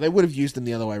would have used them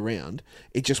the other way around.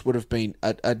 It just would have been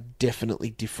a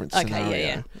definitely different Okay, scenario.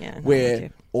 yeah. No, I'm with where you.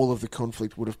 all of the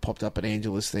conflict would have popped up at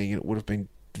Angela's thing, and it would have been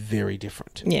very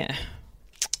different. Yeah.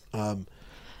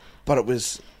 But it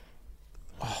was,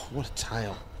 what a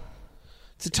tale!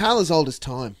 It's a tale as old as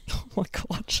time. Oh, my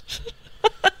God.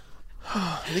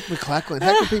 Nick McLachlan,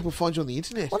 how can people find you on the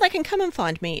internet? Well, they can come and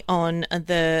find me on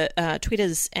the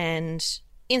Twitters and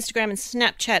Instagram and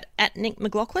Snapchat at Nick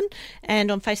McLaughlin and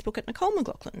on Facebook at Nicole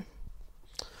McLaughlin.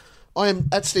 I am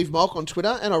at Steve Malk on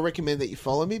Twitter, and I recommend that you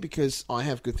follow me because I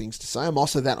have good things to say. I'm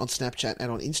also that on Snapchat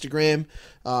and on Instagram.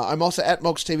 I'm also at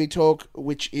Malk's TV Talk,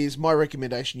 which is my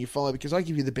recommendation you follow because I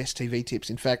give you the best TV tips.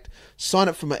 In fact, sign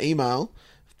up for my email,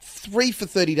 3 for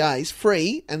 30 days,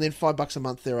 free, and then $5 a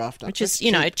month thereafter. Which is,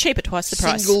 cheap at twice the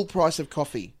price. Single price of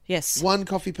coffee. Yes. 1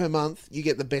 coffee per month, you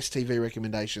get the best TV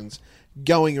recommendations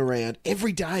going around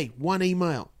every day. 1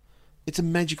 email. It's a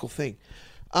magical thing.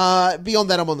 Beyond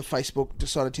that, I'm on the Facebook.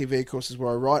 Decided TV, of course, is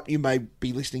where I write. You may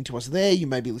be listening to us there. You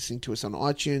may be listening to us on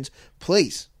iTunes.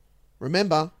 Please,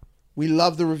 remember, we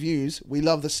love the reviews. We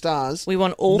love the stars. We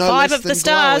want all no 5 less of the than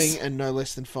stars. glowing and no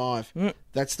less than 5.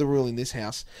 That's the rule in this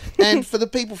house. And for the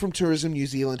people from Tourism New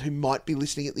Zealand who might be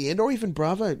listening at the end, or even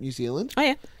Bravo New Zealand, Oh,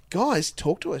 yeah. guys,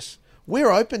 talk to us.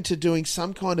 We're open to doing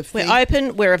some kind of thing. We're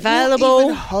open. We're We'll available.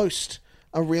 even host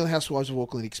a Real Housewives of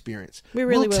Auckland experience. We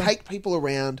really we'll will. take people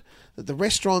around the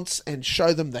restaurants and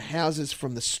show them the houses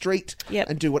from the street Yep.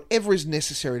 and do whatever is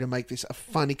necessary to make this a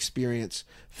fun experience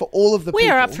for all of the We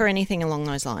people. are up for anything along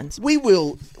those lines. We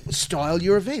will style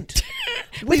your event.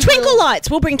 With twinkle lights.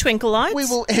 We'll bring twinkle lights. We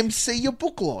will MC your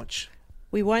book launch.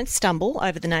 We won't stumble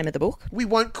over the name of the book. We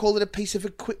won't call it a piece of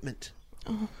equipment.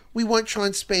 We won't try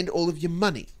and spend all of your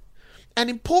money. And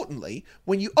importantly,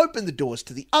 when you open the doors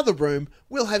to the other room,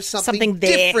 we'll have something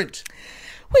there. different.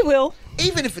 We will.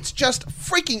 Even if it's just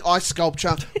freaking ice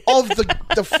sculpture of the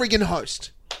friggin'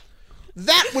 host.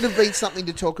 That would have been something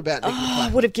to talk about.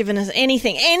 Would have given us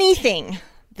anything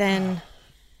than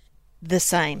the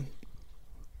same.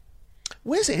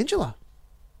 Where's Angela?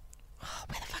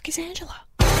 Where the fuck is Angela?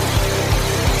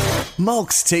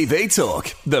 Mulk's TV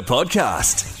Talk, the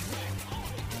podcast.